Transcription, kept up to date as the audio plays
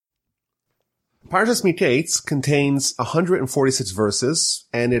Parshas Mikeitz contains 146 verses,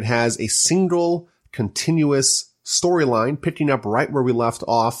 and it has a single continuous storyline picking up right where we left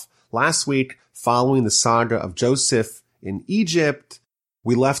off last week following the saga of Joseph in Egypt.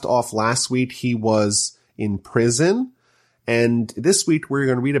 We left off last week. He was in prison, and this week we're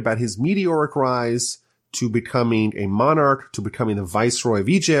going to read about his meteoric rise to becoming a monarch, to becoming the viceroy of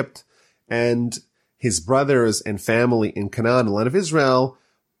Egypt, and his brothers and family in Canaan, the land of Israel,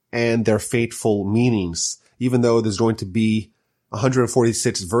 and their fateful meanings. Even though there's going to be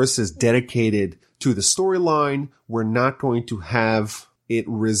 146 verses dedicated to the storyline, we're not going to have it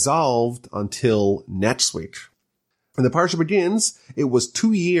resolved until next week. When the Parsha begins, it was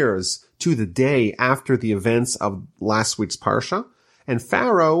 2 years to the day after the events of last week's Parsha, and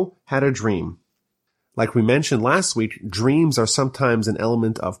Pharaoh had a dream. Like we mentioned last week, dreams are sometimes an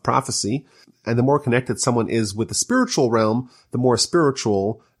element of prophecy, and the more connected someone is with the spiritual realm, the more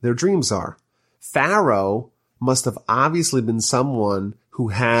spiritual their dreams are. Pharaoh must have obviously been someone who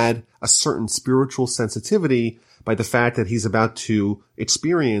had a certain spiritual sensitivity by the fact that he's about to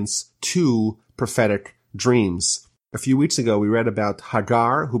experience 2 prophetic dreams. A few weeks ago, we read about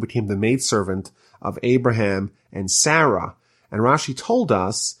Hagar, who became the maidservant of Abraham and Sarah. And Rashi told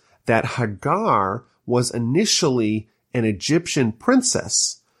us that Hagar was initially an Egyptian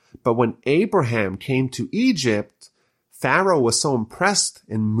princess. But when Abraham came to Egypt, Pharaoh was so impressed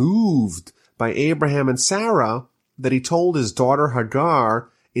and moved by Abraham and Sarah that he told his daughter Hagar,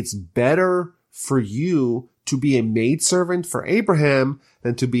 it's better for you to be a maidservant for Abraham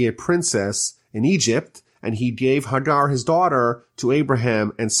than to be a princess in Egypt. And he gave Hagar, his daughter, to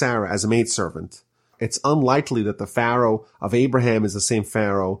Abraham and Sarah as a maidservant. It's unlikely that the Pharaoh of Abraham is the same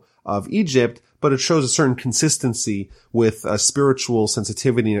Pharaoh of Egypt, but it shows a certain consistency with spiritual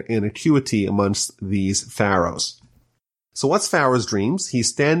sensitivity and acuity amongst these pharaohs. So what's Pharaoh's dreams? He's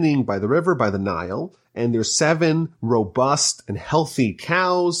standing by the river, by the Nile, and there's 7 robust and healthy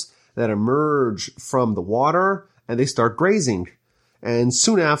cows that emerge from the water, and they start grazing. And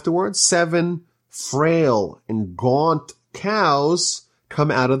soon afterwards, 7 frail and gaunt cows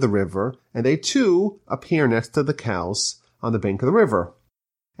come out of the river, and they too appear next to the cows on the bank of the river.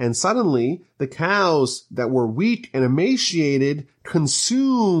 And suddenly, the cows that were weak and emaciated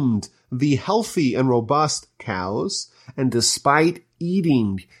consumed the healthy and robust cows, and despite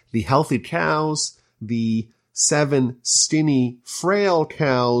eating the healthy cows, the 7 skinny, frail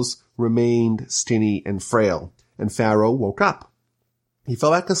cows remained skinny and frail. And Pharaoh woke up. He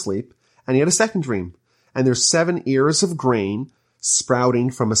fell back asleep, and he had a second dream. And there's 7 ears of grain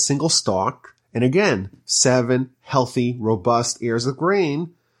sprouting from a single stalk, and again, 7 healthy, robust ears of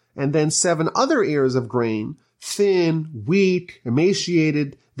grain, and then 7 other ears of grain, thin, weak,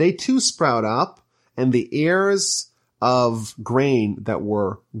 emaciated, they too sprout up, and the ears of grain that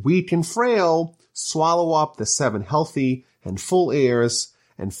were weak and frail swallow up the 7 healthy and full ears,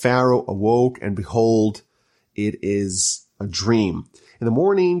 and Pharaoh awoke, and behold, it is a dream. In the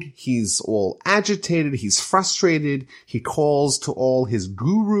morning, he's all agitated, he's frustrated, he calls to all his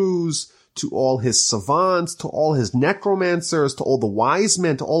gurus, to all his savants, to all his necromancers, to all the wise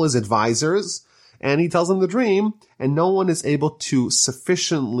men, to all his advisors, and he tells them the dream, and no one is able to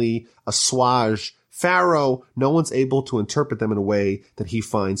sufficiently assuage Pharaoh. No one's able to interpret them in a way that he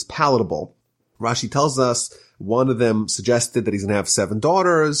finds palatable. Rashi tells us one of them suggested that he's going to have 7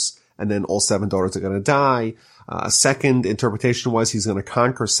 daughters, and then all 7 daughters are going to die. A second interpretation was he's going to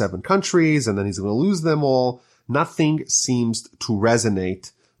conquer 7 countries, and then he's going to lose them all. Nothing seems to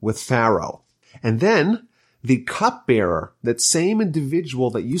resonate with Pharaoh. And then the cupbearer, that same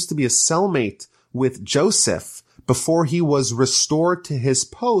individual that used to be a cellmate with Joseph before he was restored to his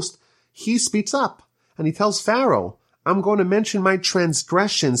post, he speaks up and he tells Pharaoh, I'm going to mention my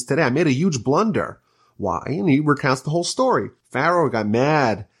transgressions today. I made a huge blunder. Why? And he recounts the whole story. Pharaoh got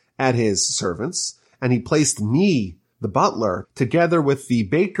mad at his servants, and he placed me, the butler, together with the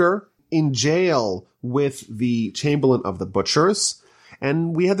baker in jail with the chamberlain of the butchers.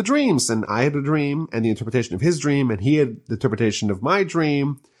 And we had the dreams, and I had a dream and the interpretation of his dream, and he had the interpretation of my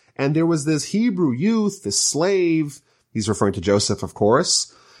dream. And there was this Hebrew youth, this slave. He's referring to Joseph, of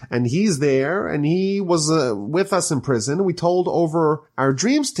course. And he's there, and he was with us in prison. We told over our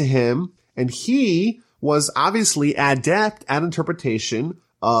dreams to him, and he was obviously adept at interpretation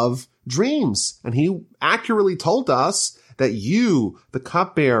of dreams. And he accurately told us that you, the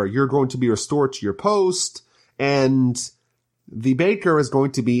cupbearer, you're going to be restored to your post, and the baker is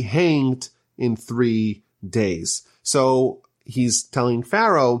going to be hanged in 3 days. So he's telling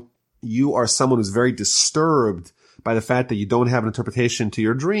Pharaoh, you are someone who's very disturbed by the fact that you don't have an interpretation to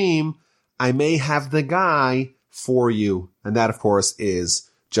your dream. I may have the guy for you. And that, of course, is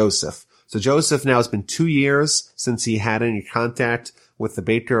Joseph. So Joseph now has been 2 years since he had any contact with the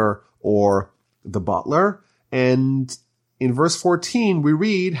baker or the butler. And in verse 14, we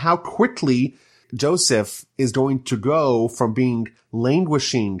read how quickly Joseph is going to go from being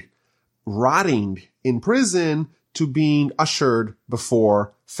languishing, rotting in prison to being ushered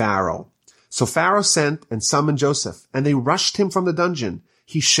before Pharaoh. So Pharaoh sent and summoned Joseph, and they rushed him from the dungeon.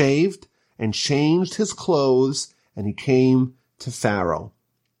 He shaved and changed his clothes, and he came to Pharaoh.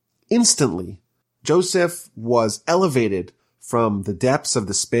 Instantly, Joseph was elevated from the depths of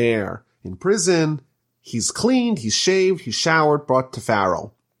despair in prison. He's cleaned, he's shaved, he's showered, brought to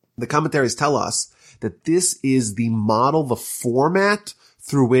Pharaoh. The commentaries tell us that this is the model, the format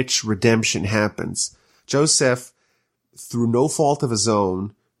through which redemption happens. Joseph, through no fault of his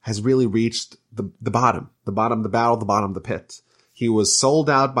own, has really reached the bottom of the barrel, the bottom of the pit. He was sold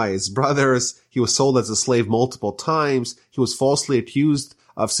out by his brothers. He was sold as a slave multiple times. He was falsely accused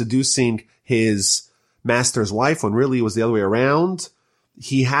of seducing his master's wife when really it was the other way around.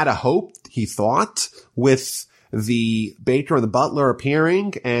 He had a hope, he thought, with the baker and the butler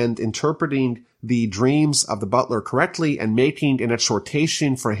appearing and interpreting the dreams of the butler correctly and making an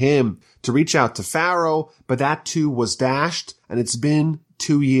exhortation for him to reach out to Pharaoh, but that too was dashed, and it's been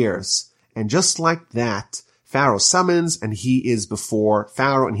 2 years. And just like that, Pharaoh summons, and he is before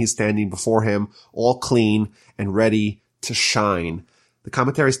Pharaoh, and he's standing before him, all clean and ready to shine. The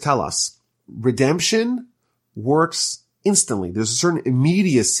commentaries tell us redemption works instantly. There's a certain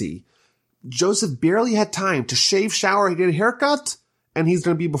immediacy. Joseph barely had time to shave, shower, he get a haircut, and he's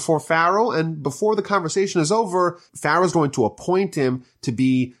going to be before Pharaoh. And before the conversation is over, Pharaoh's going to appoint him to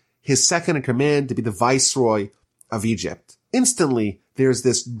be his second in command, to be the viceroy of Egypt. Instantly, there's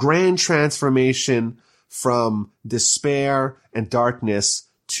this grand transformation from despair and darkness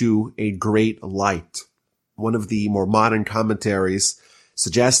to a great light. One of the more modern commentaries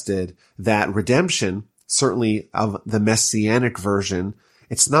suggested that redemption, certainly of the messianic version,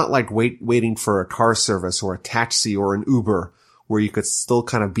 it's not like waiting for a car service or a taxi or an Uber where you could still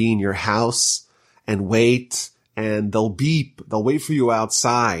kind of be in your house and wait, and they'll beep, they'll wait for you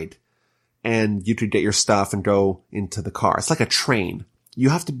outside, and you could get your stuff and go into the car. It's like a train. You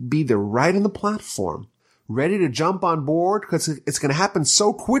have to be there right on the platform, ready to jump on board, because it's going to happen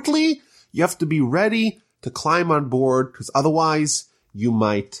so quickly. You have to be ready to climb on board, because otherwise you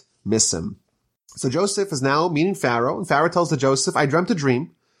might miss him. So Joseph is now meeting Pharaoh, and Pharaoh tells to Joseph, I dreamt a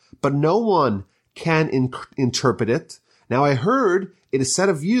dream, but no one can interpret it. Now I heard it is said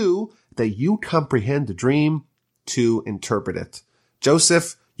of you that you comprehend the dream to interpret it.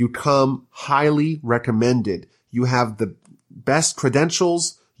 Joseph, you come highly recommended. You have the best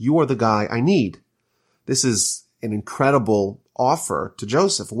credentials. You are the guy I need. This is an incredible offer to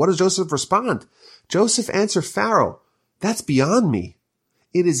Joseph. What does Joseph respond? Joseph answered Pharaoh, that's beyond me.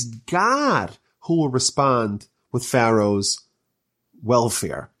 It is God who will respond with Pharaoh's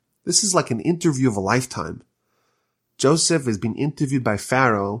welfare. This is like an interview of a lifetime. Joseph is being interviewed by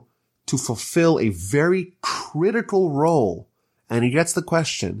Pharaoh to fulfill a very critical role. And he gets the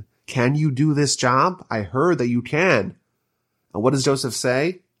question, can you do this job? I heard that you can. And what does Joseph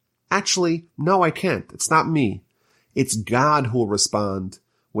say? Actually, no, I can't. It's not me. It's God who will respond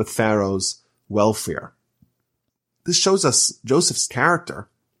with Pharaoh's welfare. This shows us Joseph's character.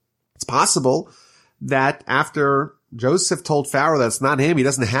 It's possible that after Joseph told Pharaoh that it's not him, he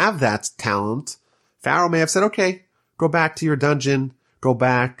doesn't have that talent, Pharaoh may have said, okay, go back to your dungeon, go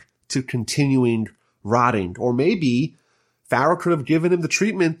back to continuing rotting. Or maybe Pharaoh could have given him the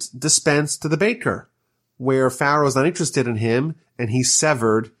treatment dispensed to the baker, where Pharaoh's not interested in him and he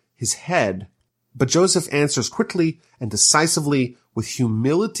severed his head. But Joseph answers quickly and decisively with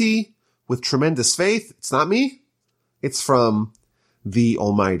humility, with tremendous faith. It's not me. It's from the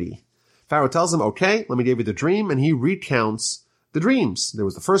Almighty. Pharaoh tells him, okay, let me give you the dream. And he recounts the dreams. There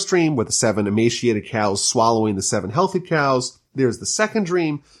was the first dream with the 7 emaciated cows swallowing the 7 healthy cows. There's the second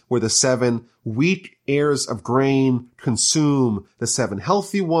dream where the 7 weak heirs of grain consume the 7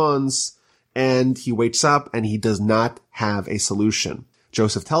 healthy ones. And he wakes up and he does not have a solution.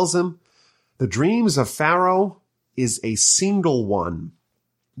 Joseph tells him, the dreams of Pharaoh is a single one.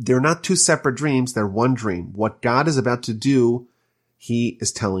 They're not 2 separate dreams. They're one dream. What God is about to do, he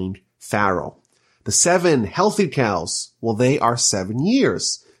is telling Pharaoh. The 7 healthy cows, well, they are 7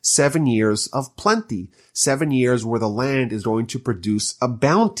 years. 7 years of plenty. 7 years where the land is going to produce a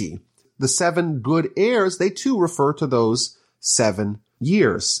bounty. The 7 good heirs, they too refer to those 7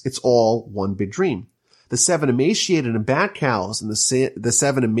 years. It's all one big dream. The 7 emaciated and bad cows and the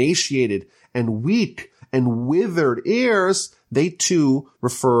 7 emaciated and weak and withered heirs, they too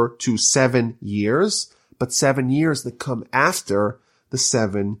refer to 7 years, but 7 years that come after the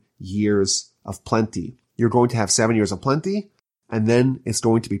 7 years of plenty. You're going to have 7 years of plenty, and then it's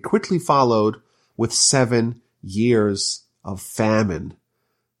going to be quickly followed with 7 years of famine.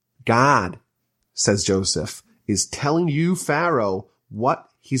 God, says Joseph, is telling you, Pharaoh, what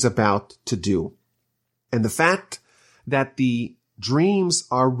he's about to do. And the fact that the dreams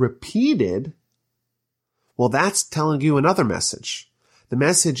are repeated, well, that's telling you another message. The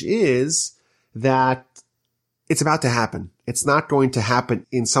message is that it's about to happen. It's not going to happen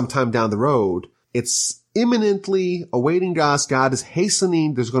in some time down the road. It's imminently awaiting us. God is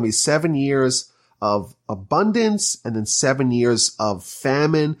hastening. There's going to be 7 years of abundance and then 7 years of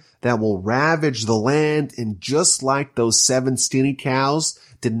famine that will ravage the land. And just like those 7 skinny cows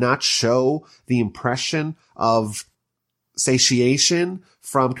did not show the impression of satiation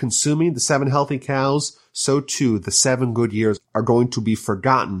from consuming the 7 healthy cows, so too the 7 good years are going to be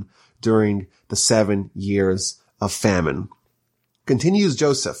forgotten during the 7 years of famine. Continues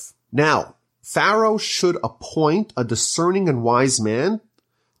Joseph. Now, Pharaoh should appoint a discerning and wise man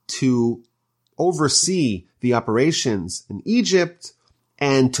to oversee the operations in Egypt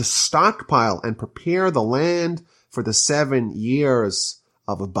and to stockpile and prepare the land for the 7 years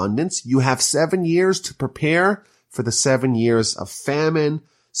of abundance. You have 7 years to prepare for the 7 years of famine.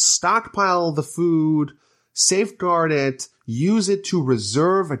 Stockpile the food, safeguard it, use it to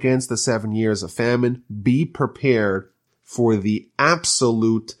reserve against the 7 years of famine. Be prepared for the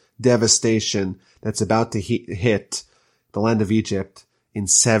absolute devastation that's about to hit the land of Egypt in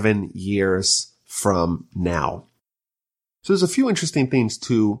 7 years from now. So there's a few interesting things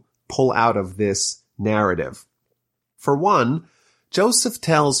to pull out of this narrative. For one, Joseph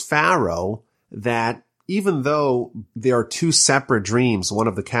tells Pharaoh that even though there are 2 separate dreams, one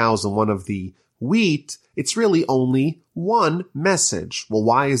of the cows and one of the wheat, it's really only one message. Well,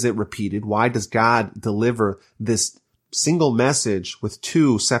 why is it repeated? Why does God deliver this single message with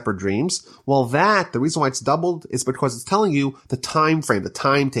 2 separate dreams? Well, the reason why it's doubled is because it's telling you the time frame, the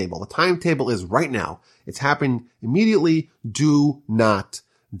timetable. The timetable is right now. It's happening immediately. Do not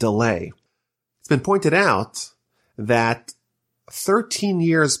delay. It's been pointed out that 13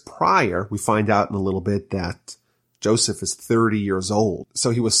 years prior, we find out in a little bit that Joseph is 30 years old.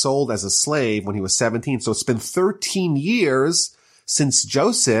 So he was sold as a slave when he was 17. So it's been 13 years since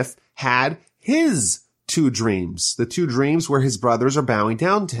Joseph had his 2 dreams, the 2 dreams where his brothers are bowing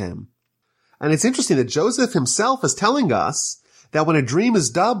down to him. And it's interesting that Joseph himself is telling us that when a dream is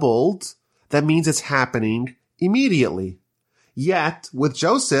doubled, that means it's happening immediately. Yet, with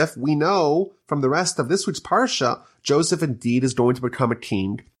Joseph, we know from the rest of this week's Parsha, Joseph indeed is going to become a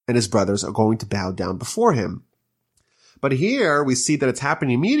king, and his brothers are going to bow down before him. But here we see that it's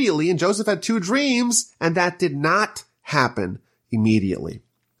happening immediately, and Joseph had 2 dreams, and that did not happen immediately.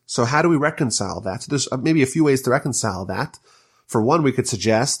 So how do we reconcile that? So there's maybe a few ways to reconcile that. For one, we could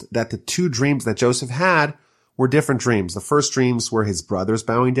suggest that the 2 dreams that Joseph had were different dreams. The first dreams were his brothers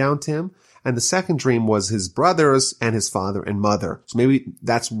bowing down to him, and the second dream was his brothers and his father and mother. So maybe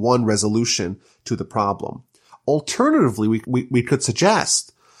that's one resolution to the problem. Alternatively, we could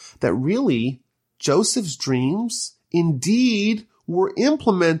suggest that really Joseph's dreams indeed were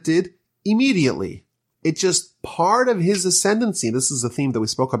implemented immediately. It's just part of his ascendancy. This is a theme that we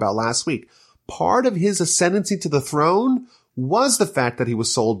spoke about last week. Part of his ascendancy to the throne was the fact that he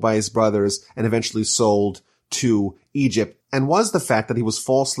was sold by his brothers and eventually sold to Egypt, and was the fact that he was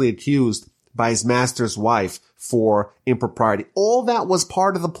falsely accused by his master's wife for impropriety. All that was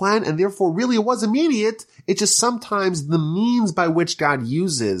part of the plan, and therefore really it was immediate. It's just sometimes the means by which God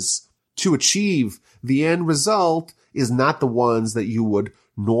uses to achieve the end result is not the ones that you would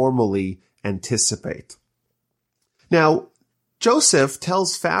normally anticipate. Now, Joseph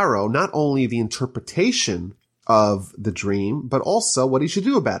tells Pharaoh not only the interpretation of the dream, but also what he should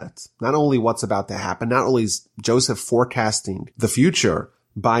do about it. Not only what's about to happen, not only is Joseph forecasting the future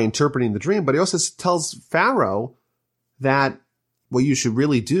by interpreting the dream, but he also tells Pharaoh that what you should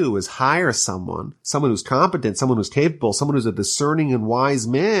really do is hire someone who's competent, someone who's capable, someone who's a discerning and wise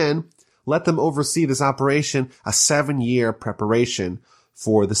man. Let them oversee this operation, a 7-year preparation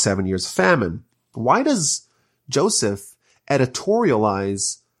for the 7 years of famine. Why does Joseph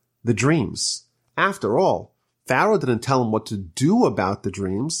editorialize the dreams? After all, Pharaoh didn't tell him what to do about the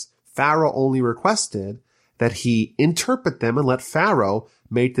dreams. Pharaoh only requested that he interpret them and let Pharaoh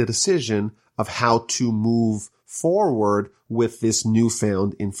make the decision of how to move forward with this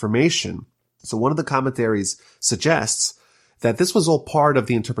newfound information. So one of the commentaries suggests that this was all part of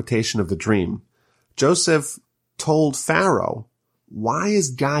the interpretation of the dream. Joseph told Pharaoh, "Why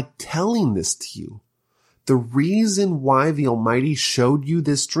is God telling this to you? The reason why the Almighty showed you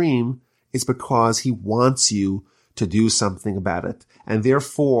this dream is because he wants you to do something about it. And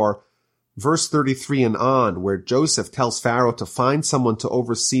therefore, verse 33 and on, where Joseph tells Pharaoh to find someone to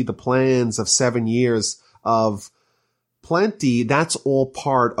oversee the plans of 7 years of plenty, that's all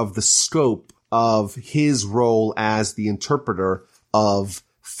part of the scope of his role as the interpreter of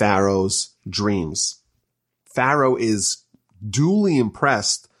Pharaoh's dreams. Pharaoh is duly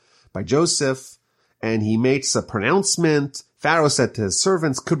impressed by Joseph, and he makes a pronouncement. Pharaoh said to his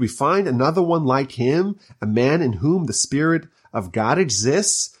servants, "Could we find another one like him, a man in whom the Spirit of God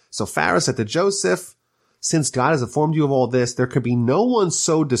exists?" So Pharaoh said to Joseph, "Since God has informed you of all this, there could be no one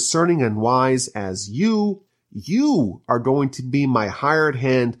so discerning and wise as you. You are going to be my hired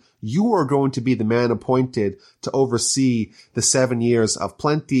hand. You are going to be the man appointed to oversee the 7 years of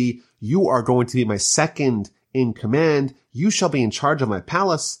plenty. You are going to be my second in command. You shall be in charge of my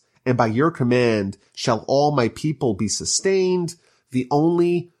palace, and by your command shall all my people be sustained. The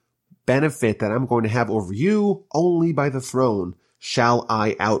only benefit that I'm going to have over you, only by the throne shall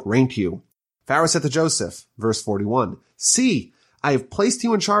I outrank you." Pharaoh said to Joseph, verse 41, "See, I have placed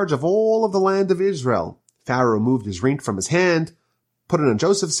you in charge of all of the land of Israel." Pharaoh removed his ring from his hand, put it on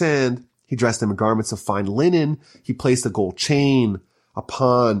Joseph's hand. He dressed him in garments of fine linen. He placed a gold chain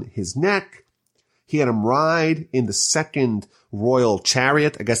upon his neck. He had him ride in the second royal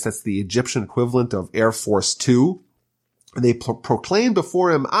chariot. I guess that's the Egyptian equivalent of Air Force Two. And they proclaimed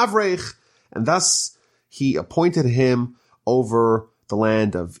before him Avrech, and thus he appointed him over the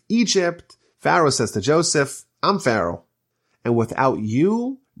land of Egypt. Pharaoh says to Joseph, "I'm Pharaoh, and without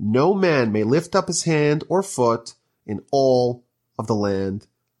you, no man may lift up his hand or foot in all of the land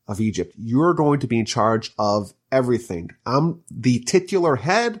of Egypt. You're going to be in charge of everything. I'm the titular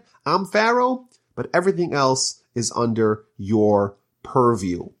head. I'm Pharaoh, but everything else is under your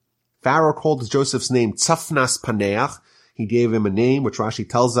purview." Pharaoh called Joseph's name Tzafnas Paneach. He gave him a name which Rashi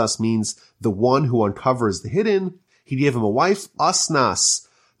tells us means the one who uncovers the hidden. He gave him a wife, Asnas,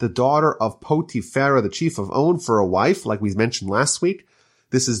 the daughter of Potiphar, the chief of On, for a wife, like we mentioned last week.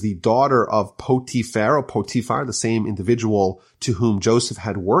 This is the daughter of Potiphar, the same individual to whom Joseph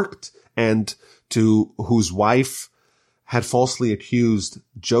had worked and to whose wife had falsely accused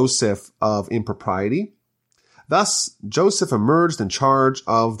Joseph of impropriety. Thus, Joseph emerged in charge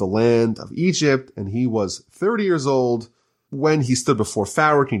of the land of Egypt, and he was 30 years old when he stood before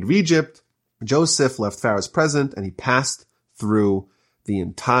Pharaoh, king of Egypt. Joseph left Pharaoh's presence, and he passed through the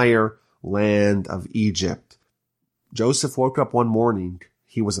entire land of Egypt. Joseph woke up one morning.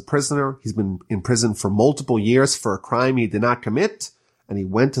 He was a prisoner. He's been in prison for multiple years for a crime he did not commit, and he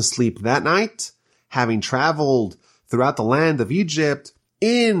went to sleep that night, having traveled throughout the land of Egypt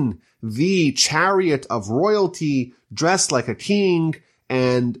in the chariot of royalty, dressed like a king,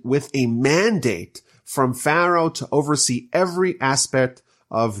 and with a mandate from Pharaoh to oversee every aspect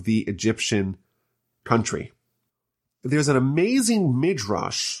of the Egyptian country. There's an amazing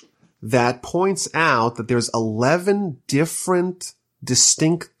midrash that points out that there's 11 different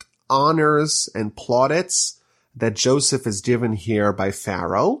distinct honors and plaudits that Joseph is given here by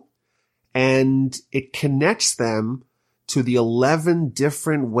Pharaoh, and it connects them to the 11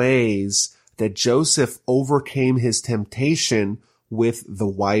 different ways that Joseph overcame his temptation with the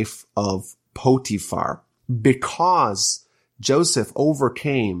wife of Potiphar. Because Joseph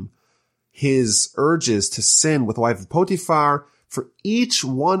overcame his urges to sin with the wife of Potiphar, for each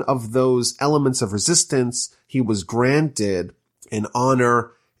one of those elements of resistance, he was granted an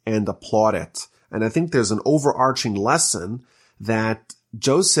honor and a plaudit. And I think there's an overarching lesson that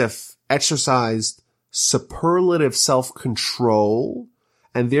Joseph exercised superlative self-control,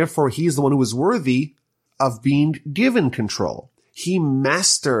 and therefore he's the one who was worthy of being given control. He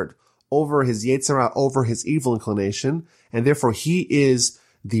mastered over his Yetzer Hara, over his evil inclination, and therefore he is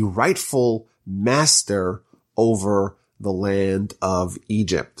the rightful master over the land of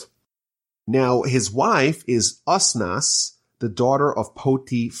Egypt. Now, his wife is Asnas, the daughter of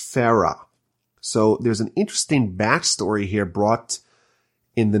Potiphar. So there's an interesting backstory here brought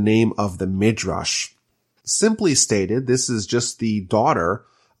in the name of the Midrash. Simply stated, this is just the daughter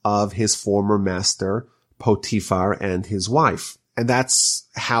of his former master, Potiphar, and his wife. And that's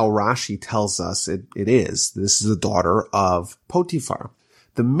how Rashi tells us it is. This is the daughter of Potiphar.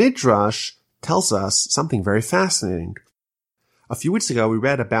 The Midrash tells us something very fascinating. A few weeks ago, we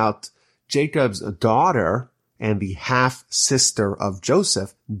read about Jacob's daughter and the half-sister of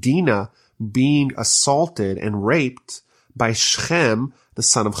Joseph, Dinah, being assaulted and raped by Shechem, the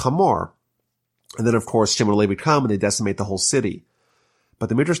son of Hamor. And then, of course, Shimon and Levi come and they decimate the whole city. But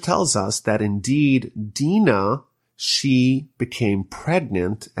the Midrash tells us that indeed Dinah, she became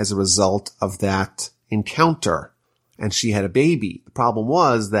pregnant as a result of that encounter. And she had a baby. The problem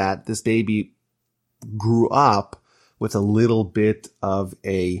was that this baby grew up with a little bit of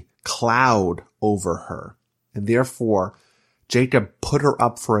a cloud over her. And therefore, Jacob put her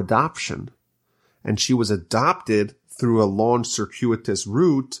up for adoption. And she was adopted through a long circuitous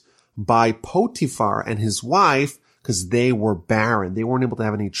route by Potiphar and his wife because they were barren. They weren't able to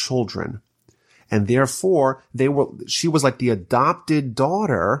have any children. And therefore, she was like the adopted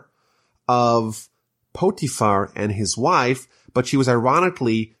daughter of Potiphar and his wife, but she was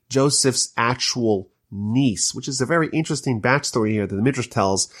ironically Joseph's actual niece, which is a very interesting backstory here that the Midrash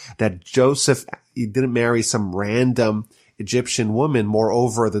tells, that Joseph, he didn't marry some random Egyptian woman,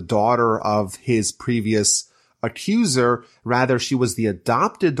 moreover, the daughter of his previous accuser. Rather, she was the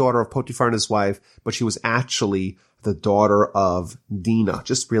adopted daughter of Potiphar and his wife, but she was actually the daughter of Dinah.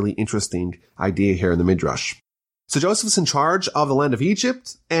 Just really interesting idea here in the Midrash. So Joseph's in charge of the land of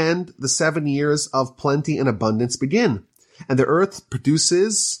Egypt, and the 7 years of plenty and abundance begin. And the earth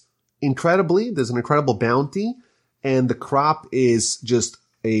produces incredibly. There's an incredible bounty, and the crop is just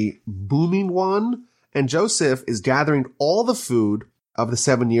a booming one. And Joseph is gathering all the food of the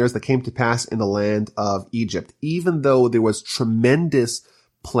 7 years that came to pass in the land of Egypt, even though there was tremendous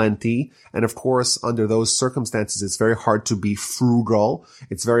plenty. And of course, under those circumstances, it's very hard to be frugal.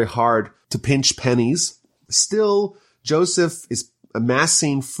 It's very hard to pinch pennies. Still, Joseph is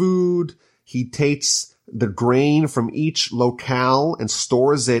amassing food. He takes the grain from each locale and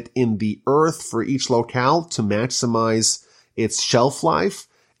stores it in the earth for each locale to maximize its shelf life.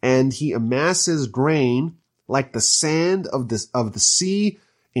 And he amasses grain like the sand of the sea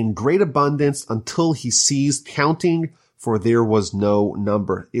in great abundance until he ceased counting, for there was no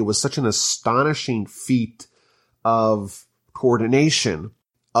number. It was such an astonishing feat of coordination,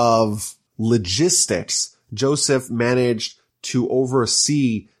 of logistics. Joseph managed to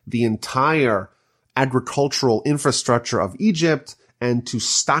oversee the entire agricultural infrastructure of Egypt and to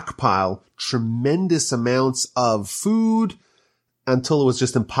stockpile tremendous amounts of food until it was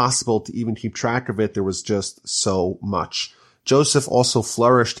just impossible to even keep track of it. There was just so much. Joseph also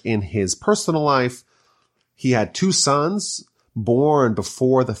flourished in his personal life. He had 2 sons born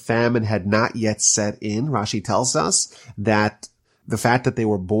before the famine had not yet set in. Rashi tells us that the fact that they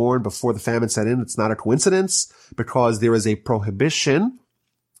were born before the famine set in, it's not a coincidence, because there is a prohibition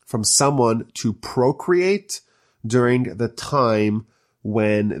from someone to procreate during the time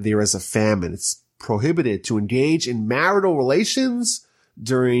when there is a famine. It's prohibited to engage in marital relations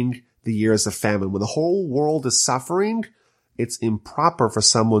during the years of famine. When the whole world is suffering, it's improper for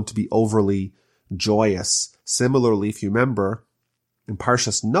someone to be overly joyous. Similarly, if you remember, in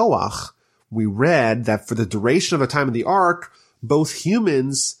Parshas Noach, we read that for the duration of the time of the ark, both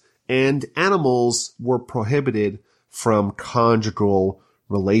humans and animals were prohibited from conjugal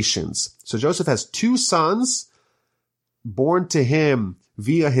relations. So Joseph has 2 sons born to him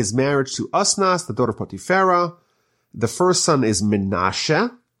via his marriage to Asnas, the daughter of Potiphera. The first son is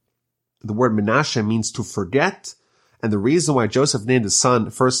Menashe. The word Menashe means to forget. And the reason why Joseph named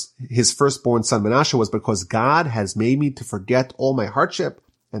his firstborn son Menashe was because God has made me to forget all my hardship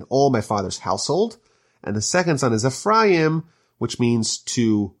and all my father's household. And the second son is Ephraim, which means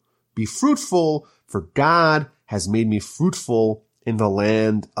to be fruitful, for God has made me fruitful in the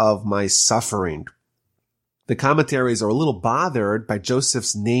land of my suffering. The commentaries are a little bothered by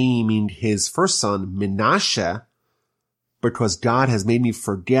Joseph's naming his first son Menashe, because God has made me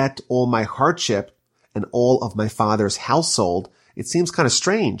forget all my hardship and all of my father's household. It seems kind of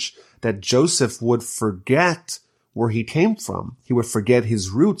strange that Joseph would forget where he came from. He would forget his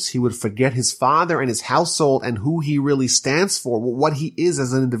roots. He would forget his father and his household and who he really stands for, what he is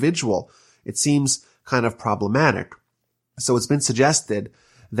as an individual. It seems kind of problematic. So it's been suggested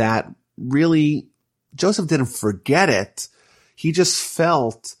that really Joseph didn't forget it. He just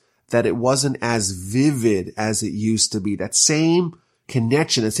felt that it wasn't as vivid as it used to be. That same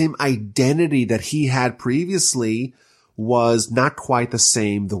connection, the same identity that he had previously was not quite the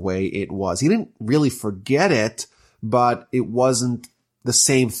same the way it was. He didn't really forget it, but it wasn't the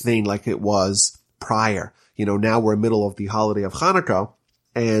same thing like it was prior. Now we're in the middle of the holiday of Hanukkah,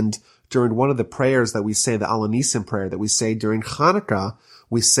 and during one of the prayers that we say, the Al Nisim prayer that we say during Hanukkah,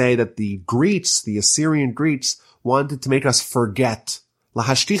 we say that the Assyrian Greeks, wanted to make us forget,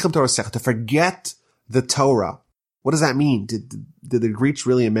 to forget the Torah. What does that mean? Did the Greeks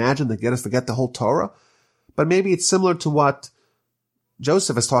really imagine to get us to forget the whole Torah? But maybe it's similar to what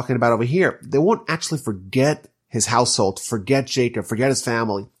Joseph is talking about over here. They won't actually forget his household, forget Jacob, forget his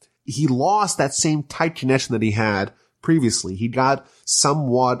family. He lost that same tight connection that he had previously. He got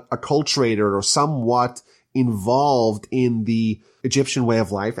somewhat acculturated or somewhat involved in the Egyptian way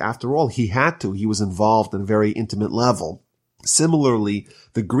of life. After all, he had to. He was involved in a very intimate level. Similarly,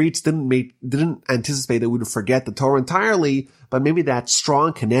 the Greeks didn't anticipate that we would forget the Torah entirely, but maybe that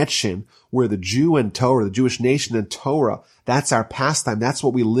strong connection where the Jew and Torah, the Jewish nation and Torah, that's our pastime. That's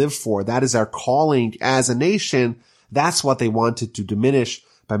what we live for. That is our calling as a nation. That's what they wanted to diminish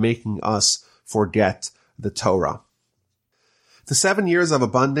by making us forget the Torah. The 7 years of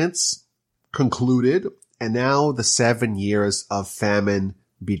abundance concluded, and now the 7 years of famine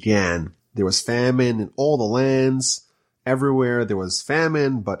began. There was famine in all the lands. Everywhere there was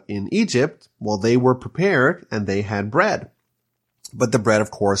famine, but in Egypt, well, they were prepared and they had bread. But the bread, of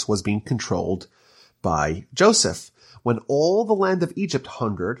course, was being controlled by Joseph. When all the land of Egypt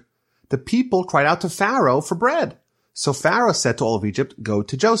hungered, the people cried out to Pharaoh for bread. So Pharaoh said to all of Egypt, go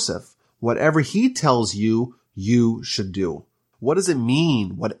to Joseph. Whatever he tells you, you should do. What does it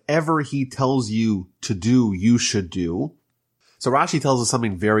mean? Whatever he tells you to do, you should do. So Rashi tells us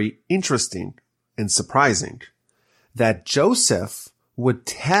something very interesting and surprising. That Joseph would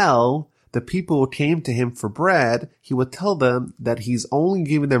tell the people who came to him for bread, he would tell them that he's only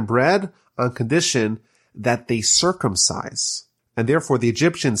giving them bread on condition that they circumcise. And therefore the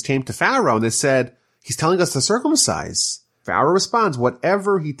Egyptians came to Pharaoh and they said, he's telling us to circumcise. Pharaoh responds,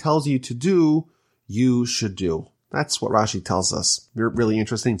 whatever he tells you to do, you should do. That's what Rashi tells us. Really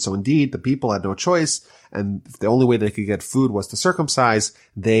interesting. So indeed, the people had no choice, and the only way they could get food was to circumcise.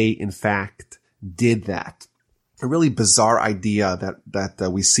 They, in fact, did that. A really bizarre idea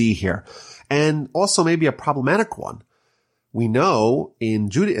that we see here. And also maybe a problematic one. We know in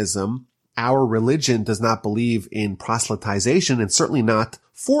Judaism, our religion does not believe in proselytization and certainly not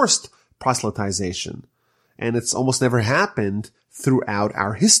forced proselytization. And it's almost never happened throughout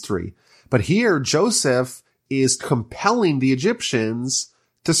our history. But here, Joseph is compelling the Egyptians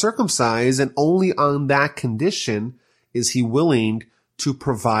to circumcise, and only on that condition is he willing to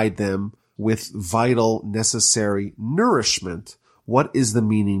provide them with vital, necessary nourishment. What is the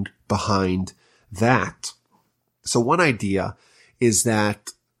meaning behind that? So one idea is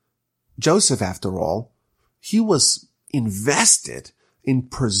that Joseph, after all, he was invested in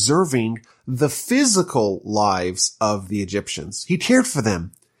preserving the physical lives of the Egyptians. He cared for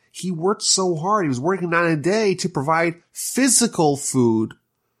them. He worked so hard. He was working night and day to provide physical food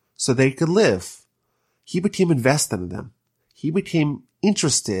so they could live. He became invested in them. He became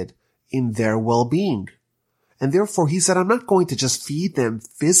interested in their well-being. And therefore he said, I'm not going to just feed them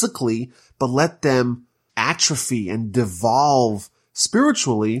physically, but let them atrophy and devolve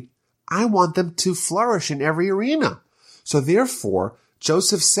spiritually. I want them to flourish in every arena. So therefore,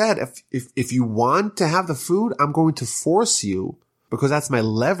 Joseph said, if you want to have the food, I'm going to force you, because that's my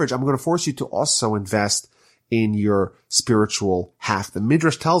leverage. I'm going to force you to also invest in your spiritual half. The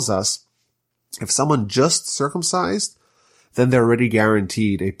Midrash tells us if someone just circumcised, then they're already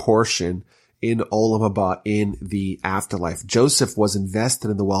guaranteed a portion in Olam Haba, in the afterlife. Joseph was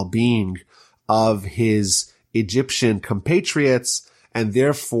invested in the well-being of his Egyptian compatriots, and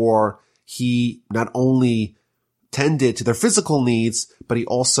therefore he not only tended to their physical needs, but he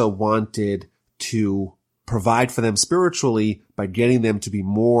also wanted to provide for them spiritually by getting them to be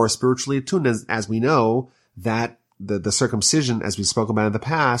more spiritually attuned. As we know, that the circumcision, as we spoke about in the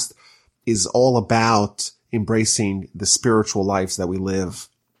past, is all about embracing the spiritual lives that we live.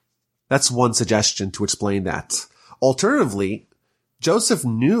 That's one suggestion to explain that. Alternatively, Joseph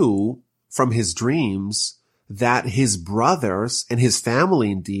knew from his dreams that his brothers and his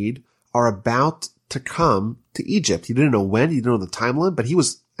family indeed are about to come to Egypt. He didn't know when, he didn't know the timeline, but he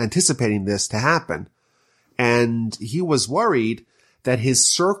was anticipating this to happen. And he was worried that his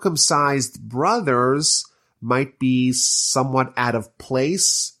circumcised brothers might be somewhat out of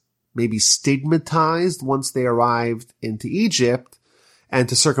place, maybe stigmatized once they arrived into Egypt. And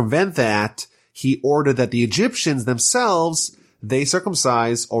to circumvent that, he ordered that the Egyptians themselves, they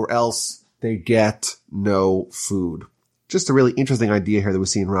circumcise or else they get no food. Just a really interesting idea here that we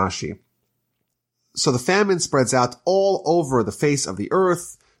see in Rashi. So the famine spreads out all over the face of the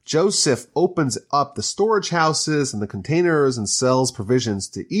earth. Joseph opens up the storage houses and the containers and sells provisions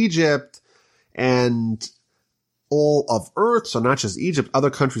to Egypt, and all of earth, so not just Egypt, other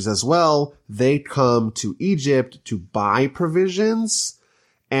countries as well, they come to Egypt to buy provisions,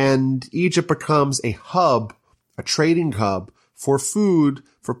 and Egypt becomes a hub, a trading hub for food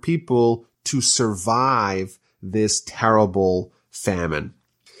for people to survive this terrible famine.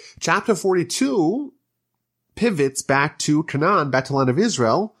 Chapter 42 pivots back to Canaan, back to the land of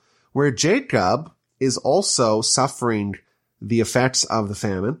Israel, where Jacob is also suffering the effects of the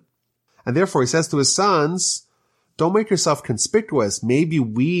famine. And therefore he says to his sons, don't make yourself conspicuous. Maybe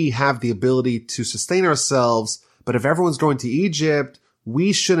we have the ability to sustain ourselves, but if everyone's going to Egypt,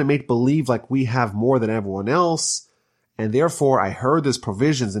 we shouldn't make believe like we have more than everyone else. and therefore I heard there's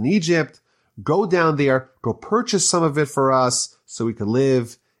provisions in Egypt. Go down there, go purchase some of it for us so we can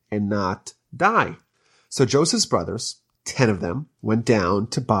live and not die. So Joseph's brothers, 10 of them, went down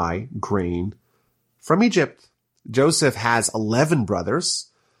to buy grain from Egypt. Joseph has 11 brothers.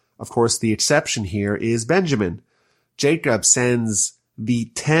 Of course, the exception here is Benjamin. Jacob sends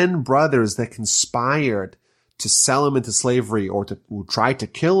the 10 brothers that conspired to sell him into slavery or to try to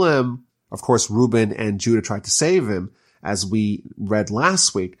kill him. Of course, Reuben and Judah tried to save him, as we read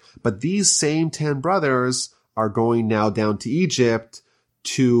last week. But these same 10 brothers are going now down to Egypt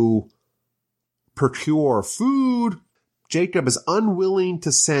to procure food. Jacob is unwilling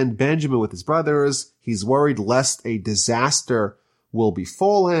to send Benjamin with his brothers. He's worried lest a disaster will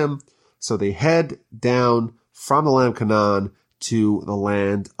befall him. So they head down from the land of Canaan to the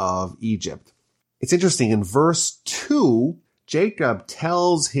land of Egypt. It's interesting. In verse 2, Jacob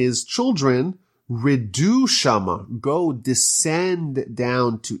tells his children, Redu Shama, go descend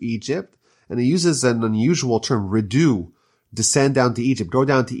down to Egypt. And he uses an unusual term, Redu, descend down to Egypt, go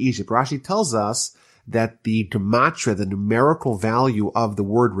down to Egypt. Rashi tells us that the gematria, the numerical value of the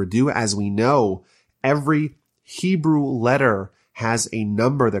word Redu, as we know, every Hebrew letter has a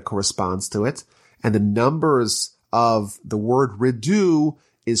number that corresponds to it. And the numbers of the word Redu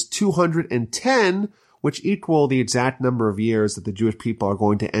is 210, which equal the exact number of years that the Jewish people are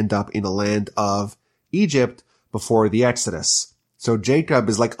going to end up in the land of Egypt before the Exodus. So Jacob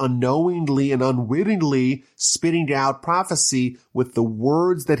is like unknowingly and unwittingly spitting out prophecy with the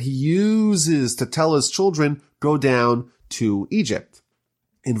words that he uses to tell his children, go down to Egypt.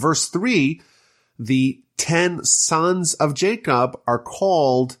 In verse 3, the 10 sons of Jacob are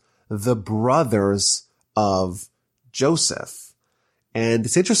called the brothers of Joseph. And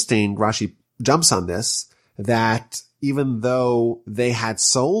it's interesting, Rashi jumps on this, that even though they had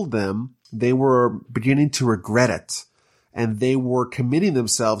sold them, they were beginning to regret it. And they were committing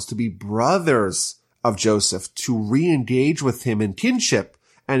themselves to be brothers of Joseph, to re-engage with him in kinship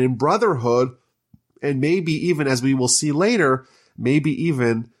and in brotherhood, and maybe even, as we will see later, maybe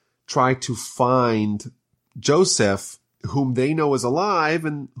even try to find Joseph, whom they know is alive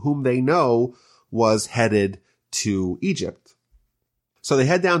and whom they know was headed to Egypt. So they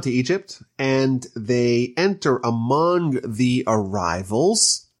head down to Egypt and they enter among the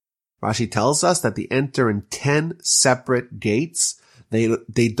arrivals. Rashi tells us that they enter in 10 separate gates.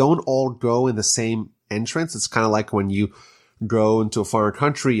 They don't all go in the same entrance. It's kind of like when you go into a foreign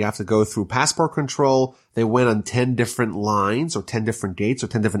country, you have to go through passport control. They went on 10 different lines or 10 different gates or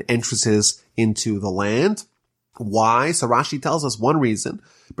 10 different entrances into the land. Why? So Rashi tells us one reason,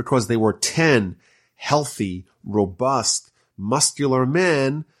 because they were 10 healthy, robust, muscular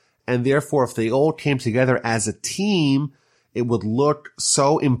men, and therefore if they all came together as a team, it would look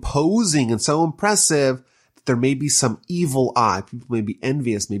so imposing and so impressive that there may be some evil eye. People may be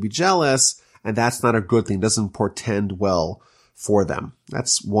envious, may be jealous, and that's not a good thing. It doesn't portend well for them.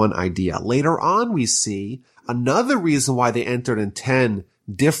 That's one idea. Later on, we see another reason why they entered in 10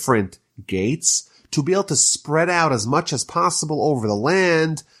 different gates, to be able to spread out as much as possible over the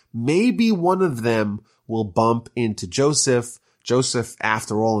land. Maybe one of them will bump into Joseph. Joseph,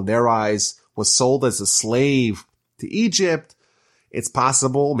 after all, in their eyes, was sold as a slave to Egypt. It's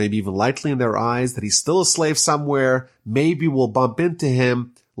possible, maybe even likely in their eyes, that he's still a slave somewhere. Maybe we'll bump into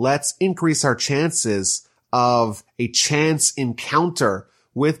him. Let's increase our chances of a chance encounter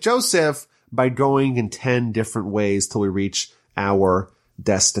with Joseph by going in 10 different ways till we reach our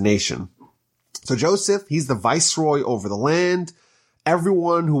destination. So Joseph, he's the viceroy over the land.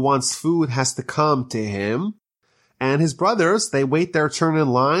 Everyone who wants food has to come to him. And his brothers, they wait their turn in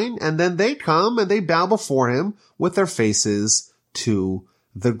line, and then they come and they bow before him with their faces to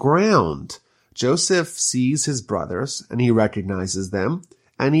the ground. Joseph sees his brothers and he recognizes them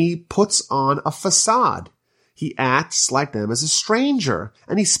and he puts on a facade. He acts like them as a stranger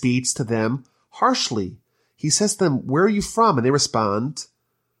and he speaks to them harshly. He says to them, "Where are you from?" And they respond,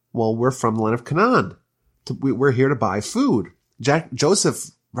 "Well, we're from the land of Canaan. We're here to buy food."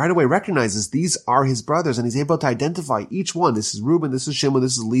 Joseph right away recognizes these are his brothers, and he's able to identify each one. This is Reuben, this is Shimon,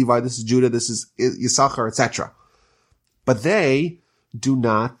 this is Levi, this is Judah, this is Issachar, etc. But they do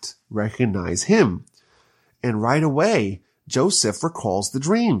not recognize him. And right away, Joseph recalls the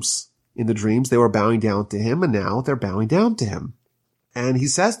dreams. In the dreams, they were bowing down to him, and now they're bowing down to him. And he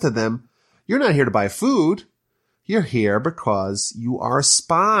says to them, "You're not here to buy food. You're here because you are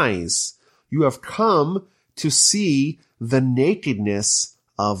spies. You have come to see the nakedness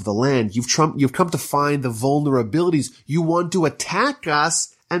of the land. You've come to find the vulnerabilities. You want to attack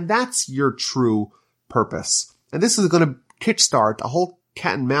us, and that's your true purpose." And this is going to kickstart a whole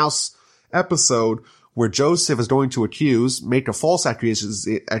cat and mouse episode where Joseph is going to make a false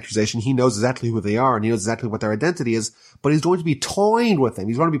accusation. He knows exactly who they are and he knows exactly what their identity is, but he's going to be toying with them.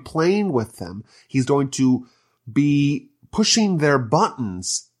 He's going to be playing with them. He's going to be pushing their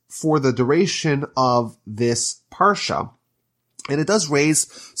buttons for the duration of this Parsha. And it does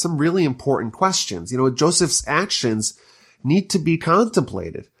raise some really important questions. Joseph's actions need to be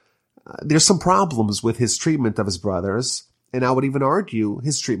contemplated. There's some problems with his treatment of his brothers, and I would even argue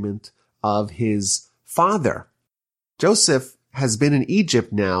his treatment of his father. Joseph has been in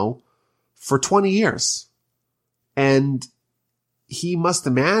Egypt now for 20 years, and he must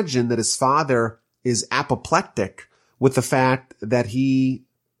imagine that his father is apoplectic with the fact that he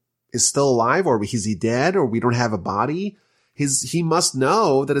is still alive, or is he dead, or we don't have a body. He must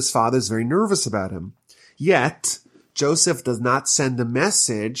know that his father is very nervous about him. Yet, Joseph does not send a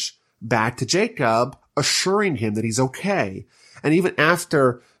message back to Jacob assuring him that he's okay. And even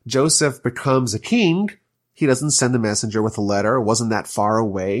after Joseph becomes a king, he doesn't send a messenger with a letter. It wasn't that far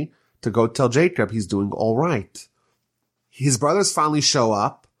away to go tell Jacob he's doing all right. His brothers finally show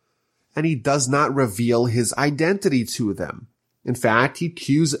up, and he does not reveal his identity to them. In fact, he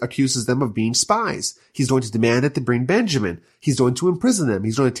accuses them of being spies. He's going to demand that they bring Benjamin. He's going to imprison them.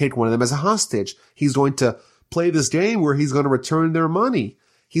 He's going to take one of them as a hostage. He's going to play this game where he's going to return their money.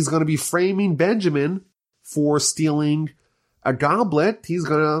 He's going to be framing Benjamin for stealing a goblet. He's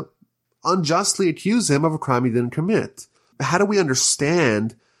going to unjustly accuse him of a crime he didn't commit. How do we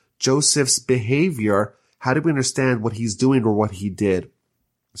understand Joseph's behavior? How do we understand what he's doing or what he did?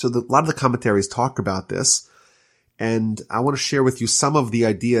 So a lot of the commentaries talk about this. And I want to share with you some of the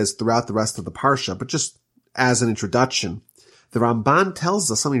ideas throughout the rest of the Parsha, but just as an introduction. The Ramban tells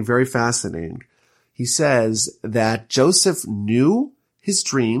us something very fascinating. He says that Joseph knew his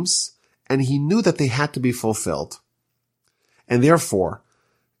dreams and he knew that they had to be fulfilled. And therefore,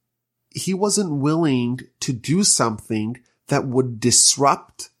 he wasn't willing to do something that would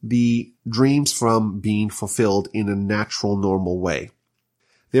disrupt the dreams from being fulfilled in a natural, normal way.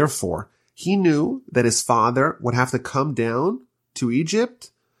 Therefore, he knew that his father would have to come down to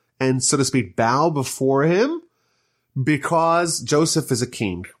Egypt and, so to speak, bow before him because Joseph is a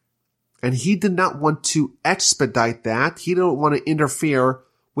king. And he did not want to expedite that. He didn't want to interfere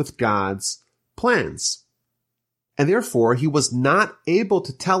with God's plans. And therefore, he was not able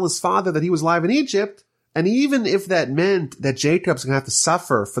to tell his father that he was alive in Egypt. And even if that meant that Jacob's going to have to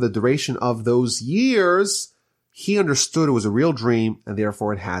suffer for the duration of those years, he understood it was a real dream, and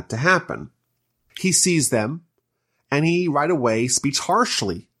therefore it had to happen. He sees them, and he right away speaks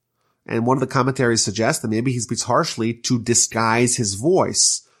harshly. And one of the commentaries suggests that maybe he speaks harshly to disguise his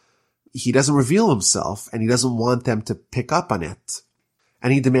voice. He doesn't reveal himself, and he doesn't want them to pick up on it.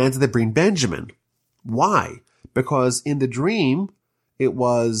 And he demands that they bring Benjamin. Why? Because in the dream, it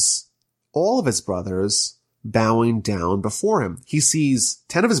was all of his brothers bowing down before him. He sees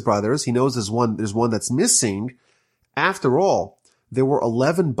 10 of his brothers. He knows there's one that's missing. After all, there were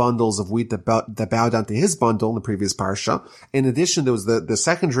 11 bundles of wheat that bowed down to his bundle in the previous parsha. In addition, there was the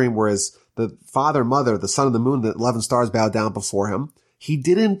second dream where the father, mother, the sun and the moon, the 11 stars bowed down before him. He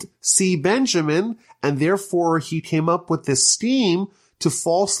didn't see Benjamin, and therefore he came up with this scheme to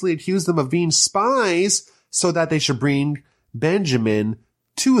falsely accuse them of being spies so that they should bring Benjamin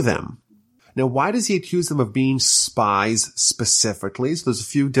to them. Now, why does he accuse them of being spies specifically? So there's a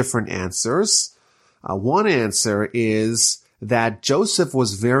few different answers. One answer is that Joseph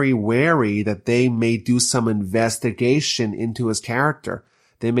was very wary that they may do some investigation into his character.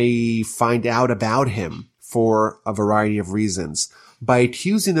 They may find out about him for a variety of reasons. By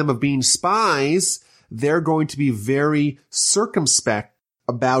accusing them of being spies, they're going to be very circumspect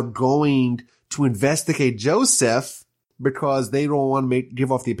about going to investigate Joseph because they don't want to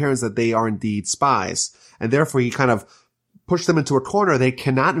give off the appearance that they are indeed spies. And therefore, he kind of pushed them into a corner. They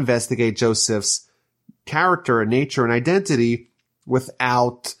cannot investigate Joseph's character and nature and identity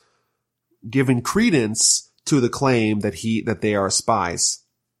without giving credence to the claim that they are spies.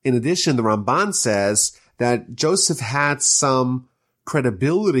 In addition, the Ramban says that Joseph had some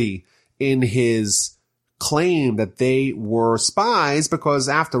credibility in his claim that they were spies because,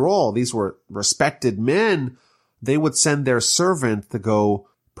 after all, these were respected men. They would send their servant to go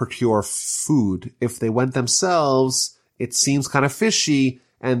procure food. If they went themselves, it seems kind of fishy,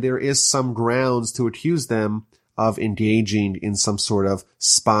 and there is some grounds to accuse them of engaging in some sort of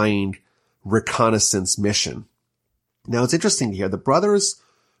spying reconnaissance mission. Now, it's interesting here. The brothers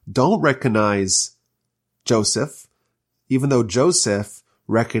don't recognize Joseph, even though Joseph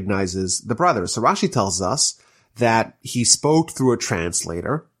recognizes the brothers. So Rashi tells us that he spoke through a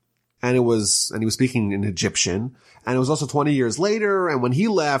translator, and he was speaking in Egyptian. And it was also 20 years later. And when he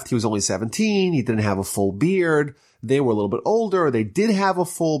left, he was only 17. He didn't have a full beard. They were a little bit older. They did have a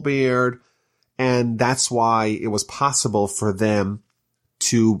full beard. And that's why it was possible for them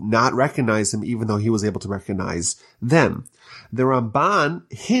to not recognize him, even though he was able to recognize them. The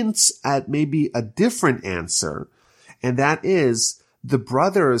Ramban hints at maybe a different answer. And that is the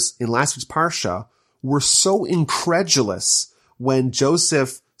brothers in last week's Parsha were so incredulous when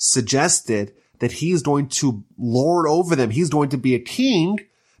Joseph suggested that he's going to lord over them. He's going to be a king.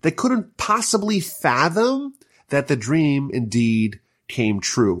 They couldn't possibly fathom that the dream indeed came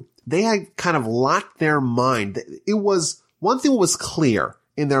true. They had kind of locked their mind. It was, one thing was clear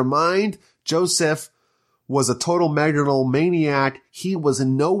in their mind. Joseph was a total megalomaniac. He was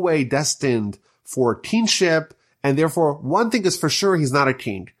in no way destined for kingship. And therefore, one thing is for sure, he's not a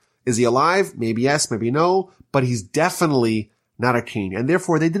king. Is he alive? Maybe yes, maybe no, but he's definitely not a king. And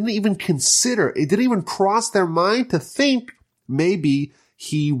therefore, they didn't even consider, it didn't even cross their mind to think maybe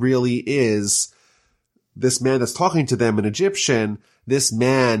he really is this man that's talking to them in Egyptian, this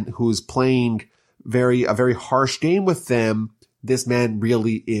man who's playing a very harsh game with them. This man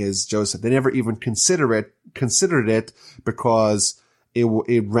really is Joseph. They never even considered it because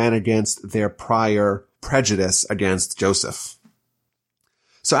it ran against their prior prejudice against Joseph.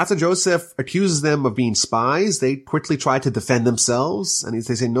 So after Joseph accuses them of being spies, they quickly try to defend themselves. And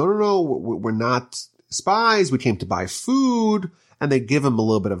they say, no, we're not spies. We came to buy food. And they give him a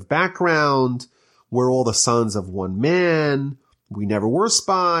little bit of background. We're all the sons of one man. We never were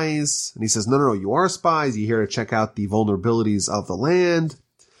spies. And he says, no, you are spies. You're here to check out the vulnerabilities of the land.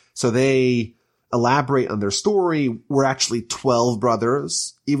 So they elaborate on their story. We're actually 12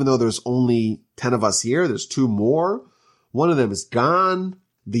 brothers. Even though there's only 10 of us here, there's 2 more. One of them is gone.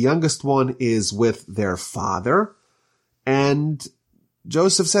 The youngest one is with their father. And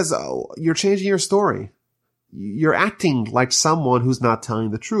Joseph says, oh, you're changing your story. You're acting like someone who's not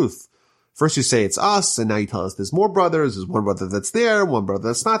telling the truth. First you say it's us, and now you tell us there's more brothers. There's one brother that's there, one brother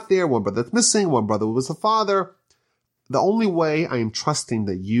that's not there, one brother that's missing, one brother was the father. The only way I am trusting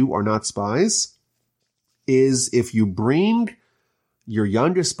that you are not spies is if you bring your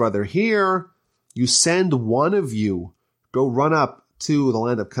youngest brother here, you send one of you, go run up to the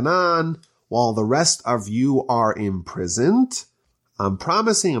land of Canaan while the rest of you are imprisoned. I'm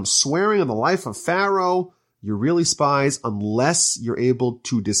swearing on the life of Pharaoh, you're really spies unless you're able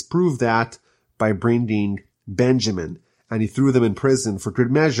to disprove that by bringing Benjamin. And he threw them in prison for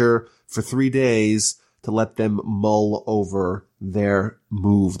good measure for 3 days to let them mull over their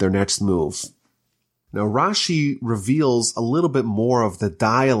next move. Now Rashi reveals a little bit more of the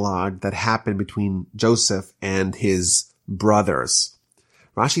dialogue that happened between Joseph and his brothers.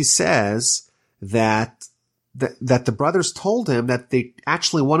 Rashi says that the brothers told him that they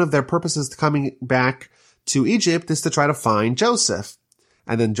actually, one of their purposes to coming back to Egypt is to try to find Joseph.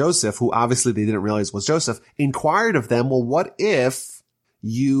 And then Joseph, who obviously they didn't realize was Joseph, inquired of them, well, what if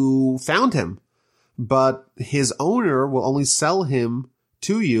you found him, but his owner will only sell him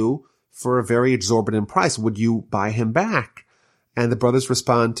to you for a very exorbitant price? Would you buy him back? And the brothers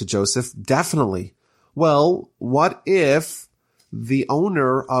respond to Joseph, definitely. Well, what if the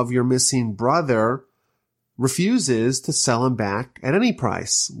owner of your missing brother refuses to sell him back at any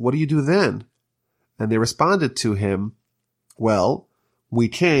price? What do you do then? And they responded to him, well, we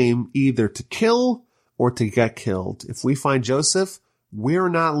came either to kill or to get killed. If we find Joseph, we're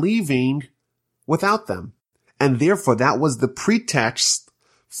not leaving without them. And therefore, that was the pretext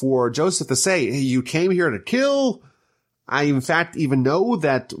for Joseph to say, hey, you came here to kill. I, in fact, even know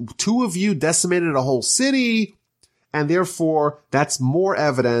that 2 of you decimated a whole city. And therefore, that's more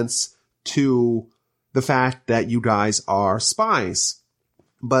evidence to the fact that you guys are spies.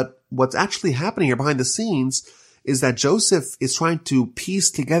 But what's actually happening here behind the scenes is that Joseph is trying to piece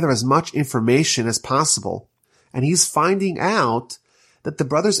together as much information as possible. And he's finding out that the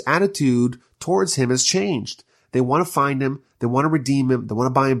brothers' attitude towards him has changed. They want to find him. They want to redeem him. They want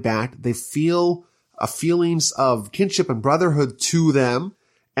to buy him back. They feel feelings of kinship and brotherhood to them.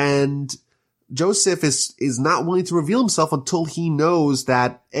 And Joseph is not willing to reveal himself until he knows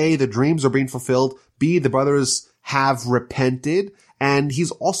that A, the dreams are being fulfilled, B, the brothers have repented, and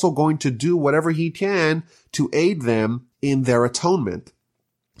he's also going to do whatever he can to aid them in their atonement.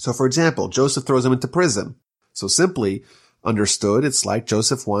 So for example, Joseph throws them into prison. So simply understood, it's like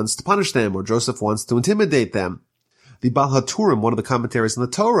Joseph wants to punish them or Joseph wants to intimidate them. The Baal HaTurim, one of the commentaries in the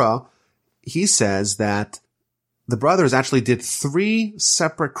Torah, he says that the brothers actually did 3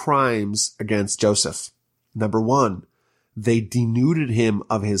 separate crimes against Joseph. Number 1, they denuded him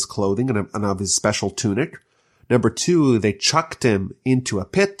of his clothing and of his special tunic. Number 2, they chucked him into a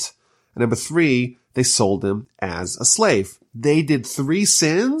pit. And number 3, they sold him as a slave. They did 3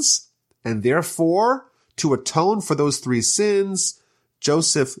 sins, and therefore, to atone for those 3 sins,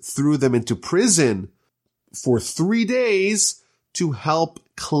 Joseph threw them into prison for 3 days to help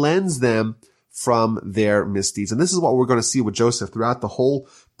cleanse them from their misdeeds. And this is what we're going to see with Joseph throughout the whole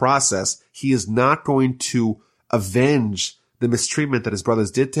process. He is not going to avenge the mistreatment that his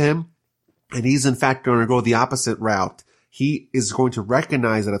brothers did to him. And he's in fact going to go the opposite route. He is going to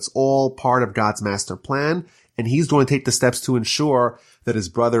recognize that it's all part of God's master plan. And he's going to take the steps to ensure that his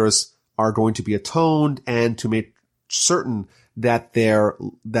brothers are going to be atoned and to make certain that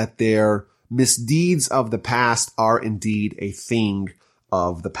their misdeeds of the past are indeed a thing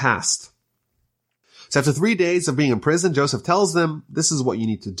of the past. So after 3 days of being in prison, Joseph tells them, this is what you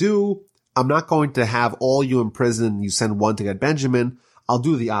need to do. I'm not going to have all you in prison. You send one to get Benjamin. I'll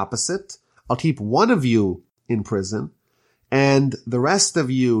do the opposite. I'll keep one of you in prison, and the rest of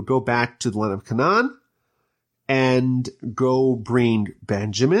you go back to the land of Canaan and go bring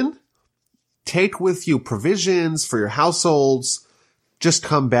Benjamin. Take with you provisions for your households. Just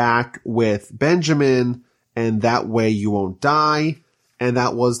come back with Benjamin, and that way you won't die. And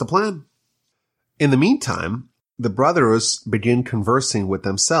that was the plan. In the meantime, the brothers begin conversing with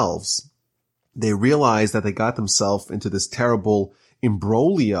themselves. They realize that they got themselves into this terrible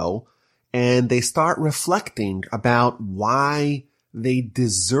imbroglio, and they start reflecting about why they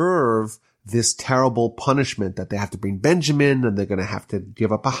deserve this terrible punishment, that they have to bring Benjamin and they're going to have to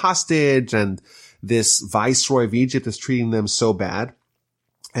give up a hostage, and this viceroy of Egypt is treating them so bad.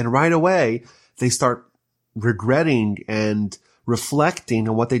 And right away, they start regretting and reflecting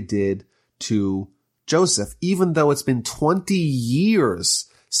on what they did to Joseph, even though it's been 20 years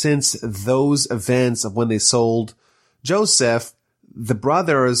since those events of when they sold Joseph. The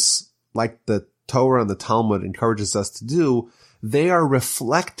brothers, like the Torah and the Talmud encourages us to do, they are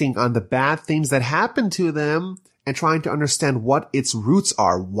reflecting on the bad things that happened to them and trying to understand what its roots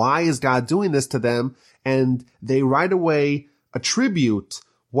are. Why is God doing this to them? And they right away attribute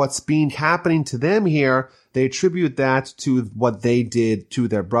what's happening to them here. They attribute that to what they did to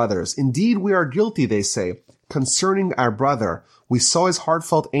their brothers. Indeed, we are guilty, they say, concerning our brother. We saw his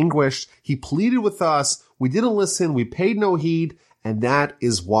heartfelt anguish. He pleaded with us. We didn't listen. We paid no heed. And that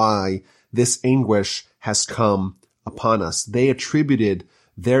is why this anguish has come upon us. They attributed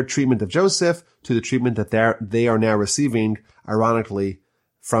their treatment of Joseph to the treatment that they are now receiving, ironically,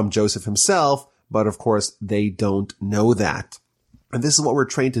 from Joseph himself. But of course, they don't know that. And this is what we're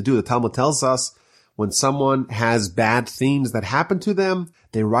trained to do. The Talmud tells us when someone has bad things that happen to them,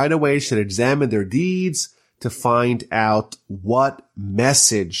 they right away should examine their deeds to find out what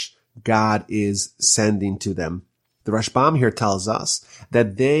message God is sending to them. The Rashbam here tells us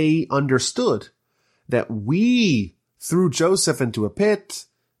that they understood that we threw Joseph into a pit,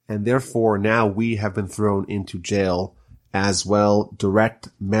 and therefore now we have been thrown into jail as well, direct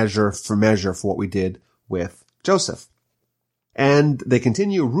measure for what we did with Joseph. And they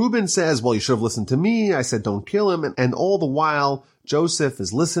continue. Reuben says, well, you should have listened to me. I said, don't kill him. And all the while, Joseph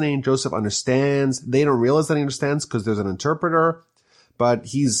is listening. Joseph understands. They don't realize that he understands because there's an interpreter, but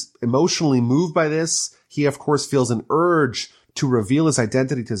he's emotionally moved by this. He, of course, feels an urge to reveal his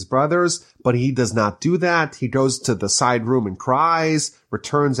identity to his brothers, but he does not do that. He goes to the side room and cries,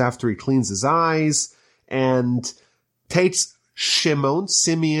 returns after he cleans his eyes, and takes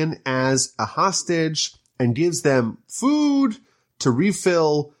Simeon, as a hostage and gives them food to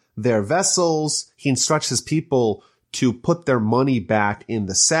refill their vessels. He instructs his people to put their money back in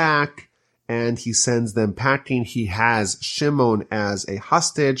the sack, and he sends them packing. He has Shimon as a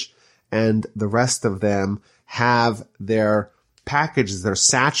hostage, and the rest of them have their packages, their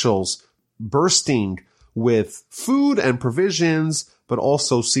satchels bursting with food and provisions, but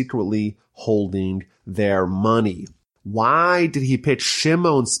also secretly holding their money. Why did he pick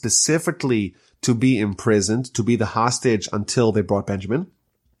Shimon specifically to be imprisoned, to be the hostage until they brought Benjamin?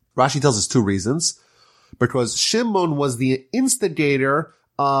 Rashi tells us 2 reasons. Because Shimon was the instigator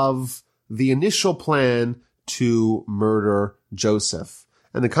of the initial plan to murder Joseph.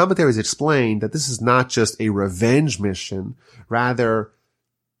 And the commentaries explain that this is not just a revenge mission. Rather,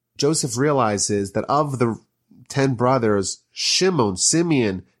 Joseph realizes that of the 10 brothers,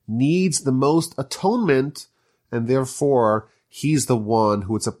 Simeon needs the most atonement, and therefore he's the one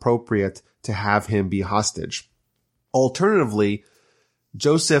who it's appropriate to have him be hostage. Alternatively,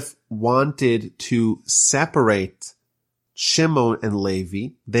 Joseph wanted to separate Shimon and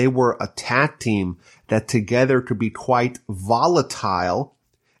Levi. They were a tag team that together could be quite volatile,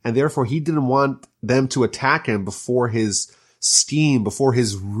 and therefore he didn't want them to attack him before his scheme, before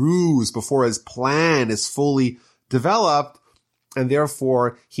his ruse, before his plan is fully developed. and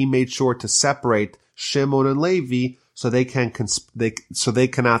therefore he made sure to separate Shimon and Levi so they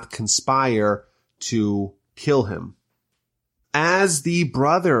cannot conspire to kill him. As the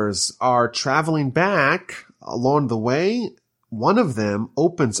brothers are traveling back along the way, one of them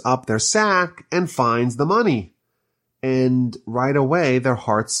opens up their sack and finds the money. And right away, their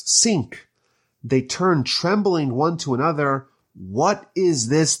hearts sink. They turn trembling one to another. What is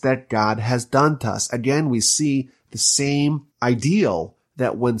this that God has done to us? Again, we see the same ideal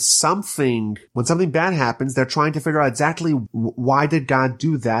that when something bad happens, they're trying to figure out exactly why did God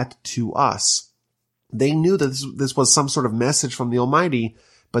do that to us. They knew that this was some sort of message from the Almighty,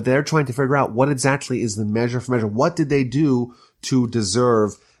 but they're trying to figure out what exactly is the measure for measure. What did they do to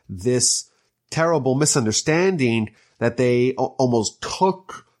deserve this terrible misunderstanding that they almost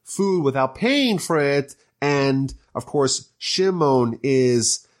took food without paying for it? And of course, Shimon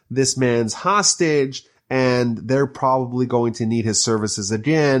is this man's hostage, and they're probably going to need his services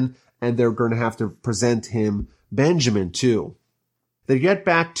again, and they're going to have to present him Benjamin too. They get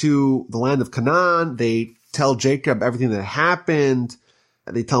back to the land of Canaan. They tell Jacob everything that happened.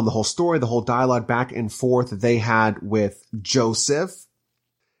 They tell him the whole story, the whole dialogue back and forth that they had with Joseph.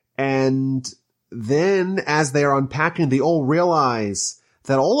 And then as they are unpacking, they all realize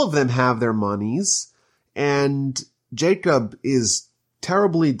that all of them have their monies, and Jacob is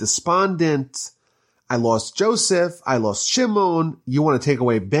terribly despondent. I lost Joseph. I lost Shimon. You want to take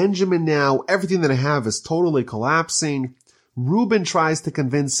away Benjamin now. Everything that I have is totally collapsing. Reuben tries to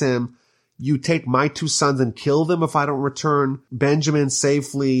convince him, you take my two sons and kill them if I don't return Benjamin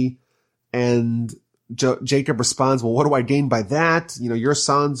safely. And Jacob responds, well, what do I gain by that? Your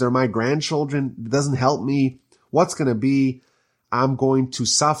sons are my grandchildren. It doesn't help me. What's going to be? I'm going to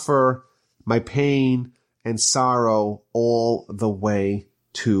suffer my pain and sorrow all the way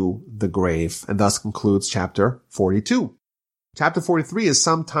to the grave. And thus concludes chapter 42. Chapter 43 is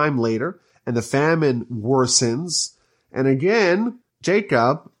some time later, and the famine worsens. And again,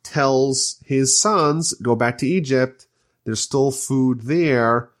 Jacob tells his sons, go back to Egypt. There's still food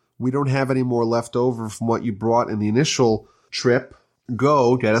there. We don't have any more left over from what you brought in the initial trip.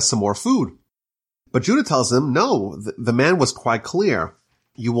 Go get us some more food. But Judah tells him, no, the man was quite clear.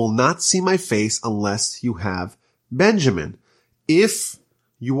 You will not see my face unless you have Benjamin. If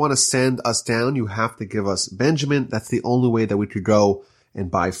you want to send us down, you have to give us Benjamin. That's the only way that we could go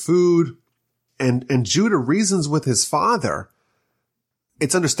and buy food. And Judah reasons with his father.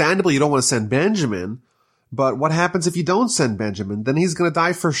 It's understandable you don't want to send Benjamin, but what happens if you don't send Benjamin? Then he's going to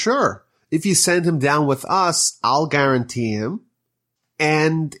die for sure. If you send him down with us, I'll guarantee him.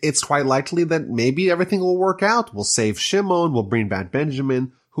 And it's quite likely that maybe everything will work out. We'll save Shimon. We'll bring back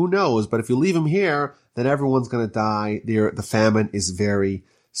Benjamin. Who knows? But if you leave him here, then everyone's going to die. The famine is very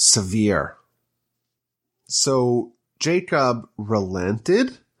severe. So Jacob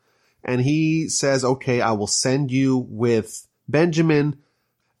relented, and he says, okay, I will send you with Benjamin.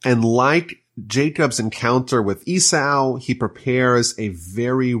 And like Jacob's encounter with Esau, he prepares a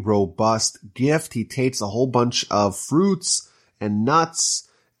very robust gift. He takes a whole bunch of fruits and nuts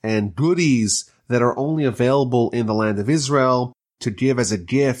and goodies that are only available in the land of Israel to give as a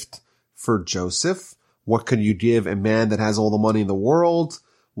gift for Joseph. What can you give a man that has all the money in the world?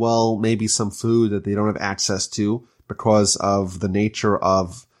 Well, maybe some food that they don't have access to because of the nature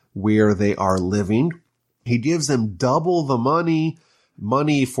of where they are living. He gives them double the money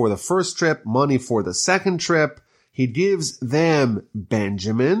for the first trip, money for the second trip. He gives them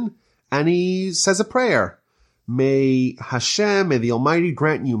Benjamin, and he says a prayer. May the Almighty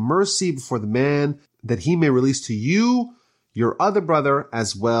grant you mercy before the man, that he may release to you your other brother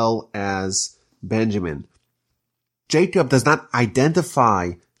as well as Benjamin. Jacob does not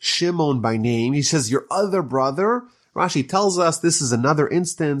identify Shimon by name. He says, your other brother. Rashi tells us this is another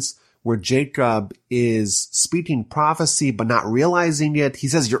instance where Jacob is speaking prophecy but not realizing it. He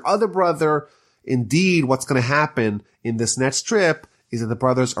says, your other brother. Indeed, what's going to happen in this next trip is that the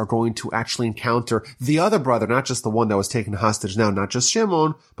brothers are going to actually encounter the other brother, not just the one that was taken hostage now, not just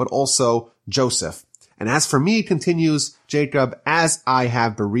Shimon, but also Joseph. And as for me, continues Jacob, as I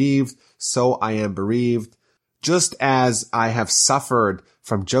have bereaved, so I am bereaved. Just as I have suffered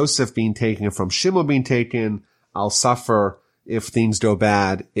from Joseph being taken and from Shimon being taken, I'll suffer if things go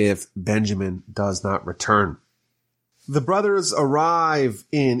bad, if Benjamin does not return. The brothers arrive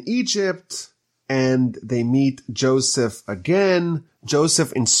in Egypt and they meet Joseph again.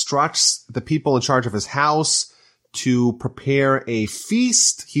 Joseph instructs the people in charge of his house to prepare a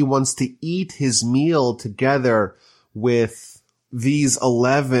feast. He wants to eat his meal together with these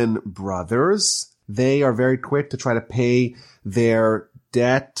 11 brothers. They are very quick to try to pay their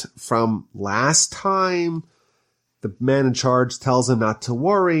debt from last time. The man in charge tells him not to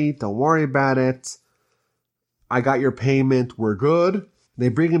worry. Don't worry about it. I got your payment. We're good. They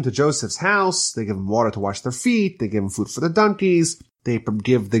bring him to Joseph's house. They give him water to wash their feet. They give him food for the donkeys. They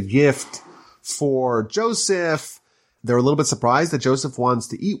give the gift for Joseph. They're a little bit surprised that Joseph wants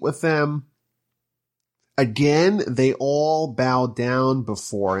to eat with them. Again, they all bow down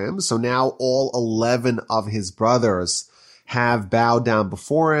before him. So now all 11 of his brothers have bowed down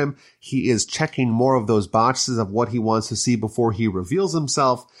before him. He is checking more of those boxes of what he wants to see before he reveals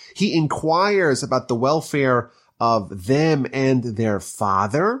himself. He inquires about the welfare of them and their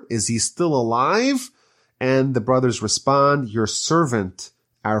father. Is he still alive? And the brothers respond, your servant,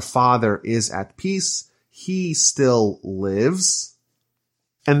 our father, is at peace. He still lives.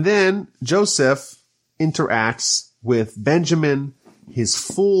 And then Joseph interacts with Benjamin, his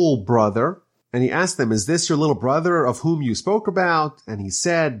full brother, and he asked them, is this your little brother of whom you spoke about? And he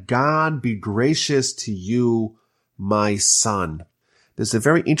said, God be gracious to you, my son. There's a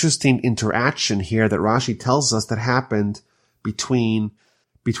very interesting interaction here that Rashi tells us that happened between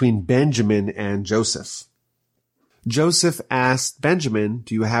Benjamin and Joseph. Joseph asked Benjamin,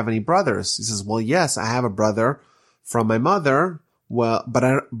 do you have any brothers? He says, well, yes, I have a brother from my mother. Well, but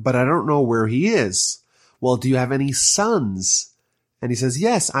I don't know where he is. Well, do you have any sons? And he says,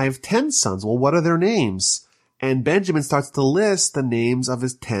 yes, I have 10 sons. Well, what are their names? And Benjamin starts to list the names of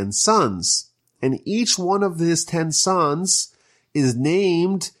his 10 sons. And each one of his 10 sons is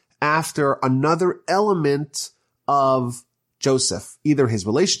named after another element of Joseph, either his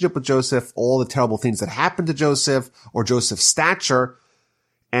relationship with Joseph, all the terrible things that happened to Joseph, or Joseph's stature.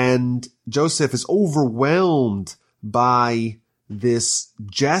 And Joseph is overwhelmed by this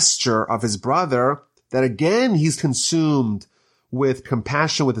gesture of his brother that again, he's consumed with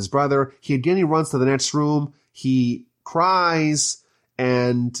compassion with his brother. He runs to the next room. He cries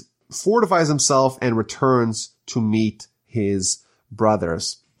and fortifies himself and returns to meet his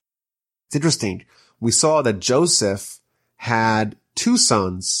brothers. It's interesting. We saw that Joseph had 2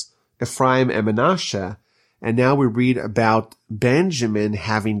 sons, Ephraim and Manasseh, and now we read about Benjamin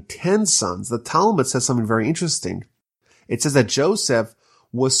having 10 sons. The Talmud says something very interesting. It says that Joseph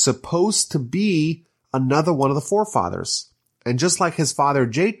was supposed to be another one of the forefathers. And just like his father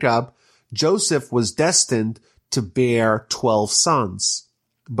Jacob, Joseph was destined to bear 12 sons.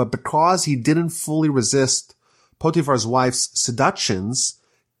 But because he didn't fully resist Potiphar's wife's seductions,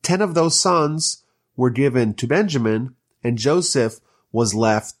 10 of those sons were given to Benjamin, and Joseph was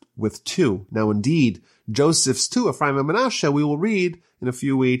left with 2. Now indeed, Joseph's 2, Ephraim and Manasseh, we will read in a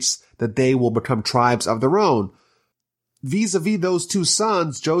few weeks that they will become tribes of their own. Vis-a-vis those 2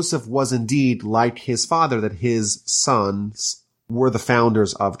 sons, Joseph was indeed like his father, that his sons were the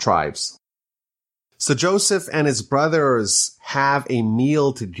founders of tribes. So Joseph and his brothers have a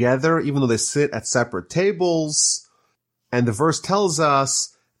meal together, even though they sit at separate tables. And the verse tells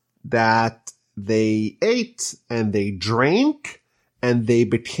us that they ate and they drank and they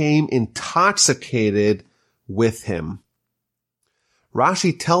became intoxicated with him.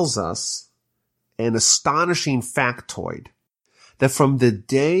 Rashi tells us an astonishing factoid that from the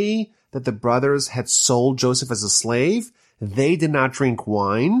day that the brothers had sold Joseph as a slave, they did not drink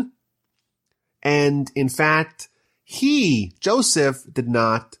wine. And in fact, Joseph, did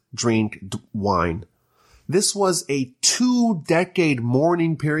not drink wine. This was a 2-decade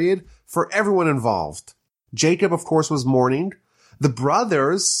mourning period for everyone involved. Jacob, of course, was mourning. The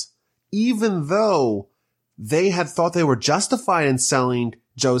brothers, even though they had thought they were justified in selling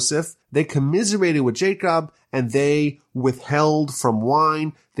Joseph, they commiserated with Jacob and they withheld from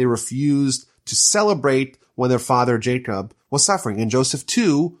wine. They refused to celebrate when their father Jacob was suffering. And Joseph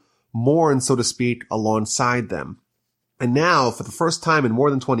too mourned, so to speak, alongside them. And now, for the first time in more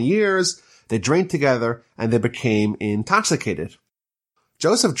than 20 years, they drank together and they became intoxicated.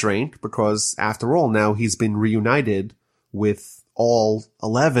 Joseph drank because, after all, now he's been reunited with all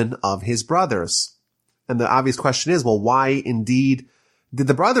 11 of his brothers. And the obvious question is, well, why indeed did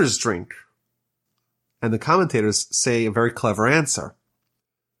the brothers drink? And the commentators say a very clever answer.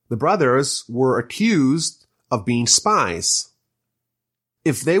 The brothers were accused of being spies.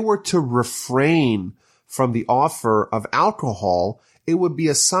 If they were to refrain from the offer of alcohol, it would be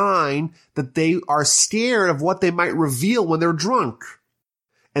a sign that they are scared of what they might reveal when they're drunk.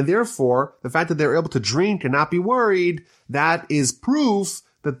 And therefore, the fact that they're able to drink and not be worried, that is proof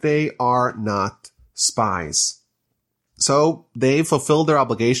that they are not spies. So they fulfilled their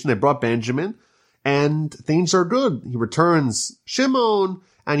obligation. They brought Benjamin, and things are good. He returns Shimon,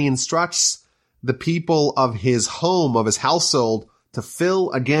 and he instructs the people of his home, of his household, to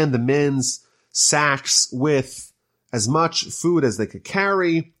fill again the men's sacks with as much food as they could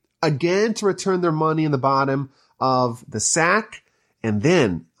carry, again to return their money in the bottom of the sack. And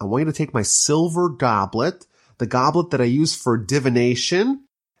then I want you to take my silver goblet, the goblet that I use for divination.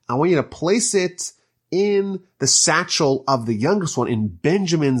 I want you to place it in the satchel of the youngest one, in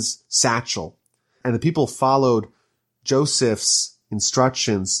Benjamin's satchel. And the people followed Joseph's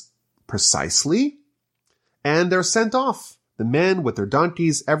instructions precisely, and they're sent off. The men with their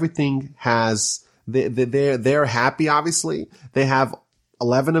donkeys, everything they're happy, obviously. They have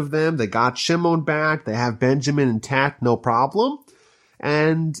 11 of them. They got Shimon back. They have Benjamin intact, no problem.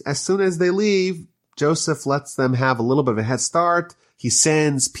 And as soon as they leave, Joseph lets them have a little bit of a head start. He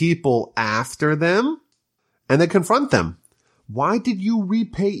sends people after them, and they confront them. Why did you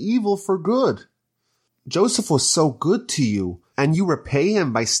repay evil for good? Joseph was so good to you, and you repay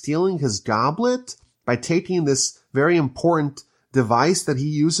him by stealing his goblet, by taking this very important device that he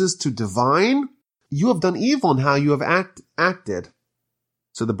uses to divine? You have done evil in how you have acted.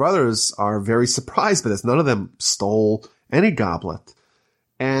 So the brothers are very surprised by this. None of them stole any goblet.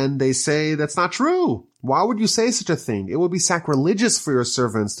 And they say, that's not true. Why would you say such a thing? It would be sacrilegious for your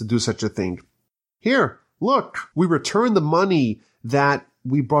servants to do such a thing. Here, look, we returned the money that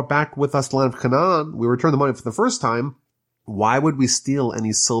we brought back with us to the land of Canaan. We returned the money for the first time. Why would we steal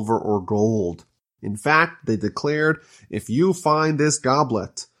any silver or gold? In fact, they declared, if you find this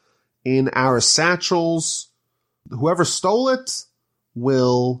goblet in our satchels, whoever stole it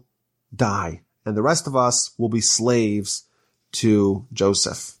will die, and the rest of us will be slaves to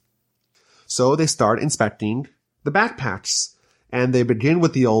Joseph. So they start inspecting the backpacks, and they begin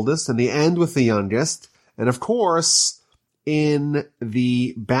with the oldest and they end with the youngest. And of course, in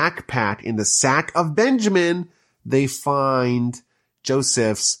the backpack, in the sack of Benjamin, they find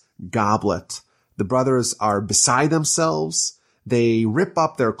Joseph's goblet. The brothers are beside themselves. They rip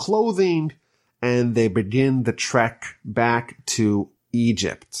up their clothing and they begin the trek back to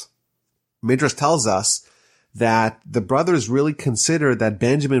Egypt. Midrash tells us that the brothers really consider that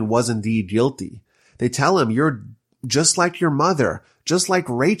Benjamin was indeed guilty. They tell him, you're just like your mother, just like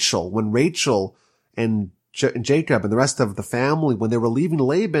Rachel. When Rachel and Jacob and the rest of the family, when they were leaving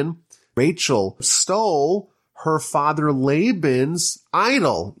Laban, Rachel stole her father Laban's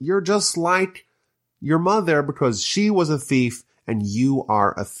idol. You're just like your mother because she was a thief and you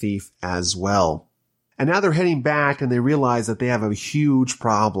are a thief as well. And now they're heading back and they realize that they have a huge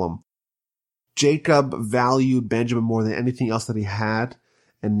problem. Jacob valued Benjamin more than anything else that he had.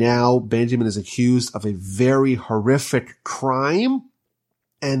 And now Benjamin is accused of a very horrific crime.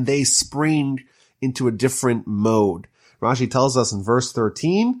 And they spring into a different mode. Rashi tells us in verse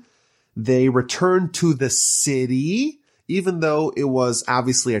 13, they returned to the city, even though it was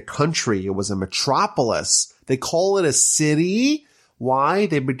obviously a country. It was a metropolis. They call it a city. Why?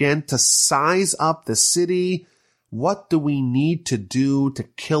 They began to size up the city. What do we need to do to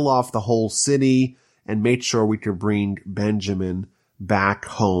kill off the whole city and make sure we can bring Benjamin back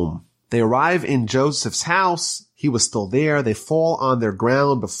home? They arrive in Joseph's house. He was still there. They fall on their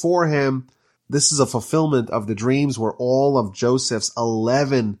ground before him. This is a fulfillment of the dreams where all of Joseph's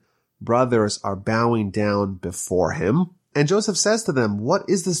 11 brothers are bowing down before him. And Joseph says to them, what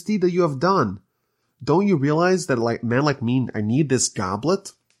is this deed that you have done? Don't you realize that like man like me, I need this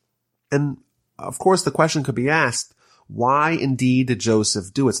goblet? And of course, the question could be asked, why indeed did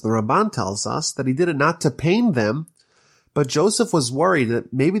Joseph do it? So the Ramban tells us that he did it not to pain them, but Joseph was worried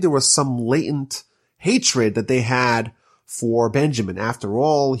that maybe there was some latent hatred that they had for Benjamin. After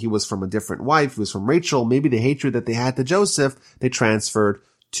all, he was from a different wife. He was from Rachel. Maybe the hatred that they had to Joseph, they transferred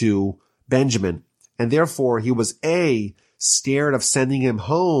to Benjamin. And therefore, he was A, scared of sending him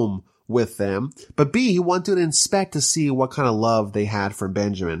home with them, but B, he wanted to inspect to see what kind of love they had for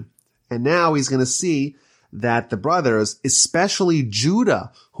Benjamin. And now he's going to see that the brothers, especially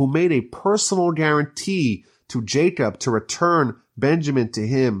Judah, who made a personal guarantee to Jacob to return Benjamin to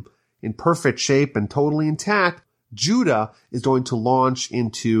him in perfect shape and totally intact, Judah is going to launch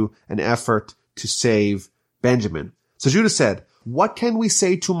into an effort to save Benjamin. So Judah said, what can we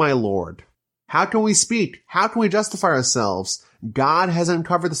say to my Lord? How can we speak? How can we justify ourselves? God has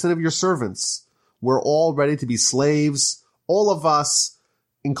uncovered the sin of your servants. We're all ready to be slaves, all of us,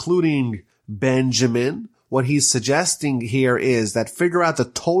 including Benjamin. What he's suggesting here is that figure out the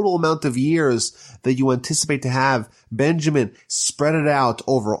total amount of years that you anticipate to have Benjamin, spread it out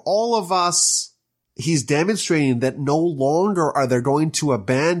over all of us. He's demonstrating that no longer are they going to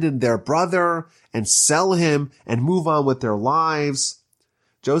abandon their brother and sell him and move on with their lives.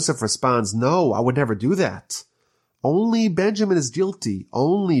 Joseph responds, no, I would never do that. Only Benjamin is guilty.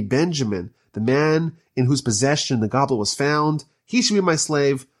 Only Benjamin, the man in whose possession the goblet was found, he should be my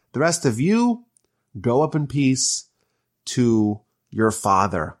slave. The rest of you, go up in peace to your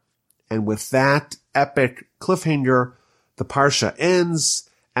father. And with that, epic cliffhanger. The Parsha ends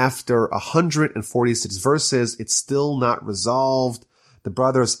after 146 verses. It's still not resolved. The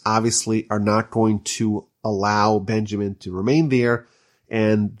brothers obviously are not going to allow Benjamin to remain there.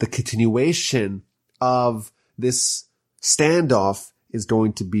 And the continuation of this standoff is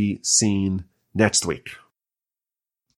going to be seen next week.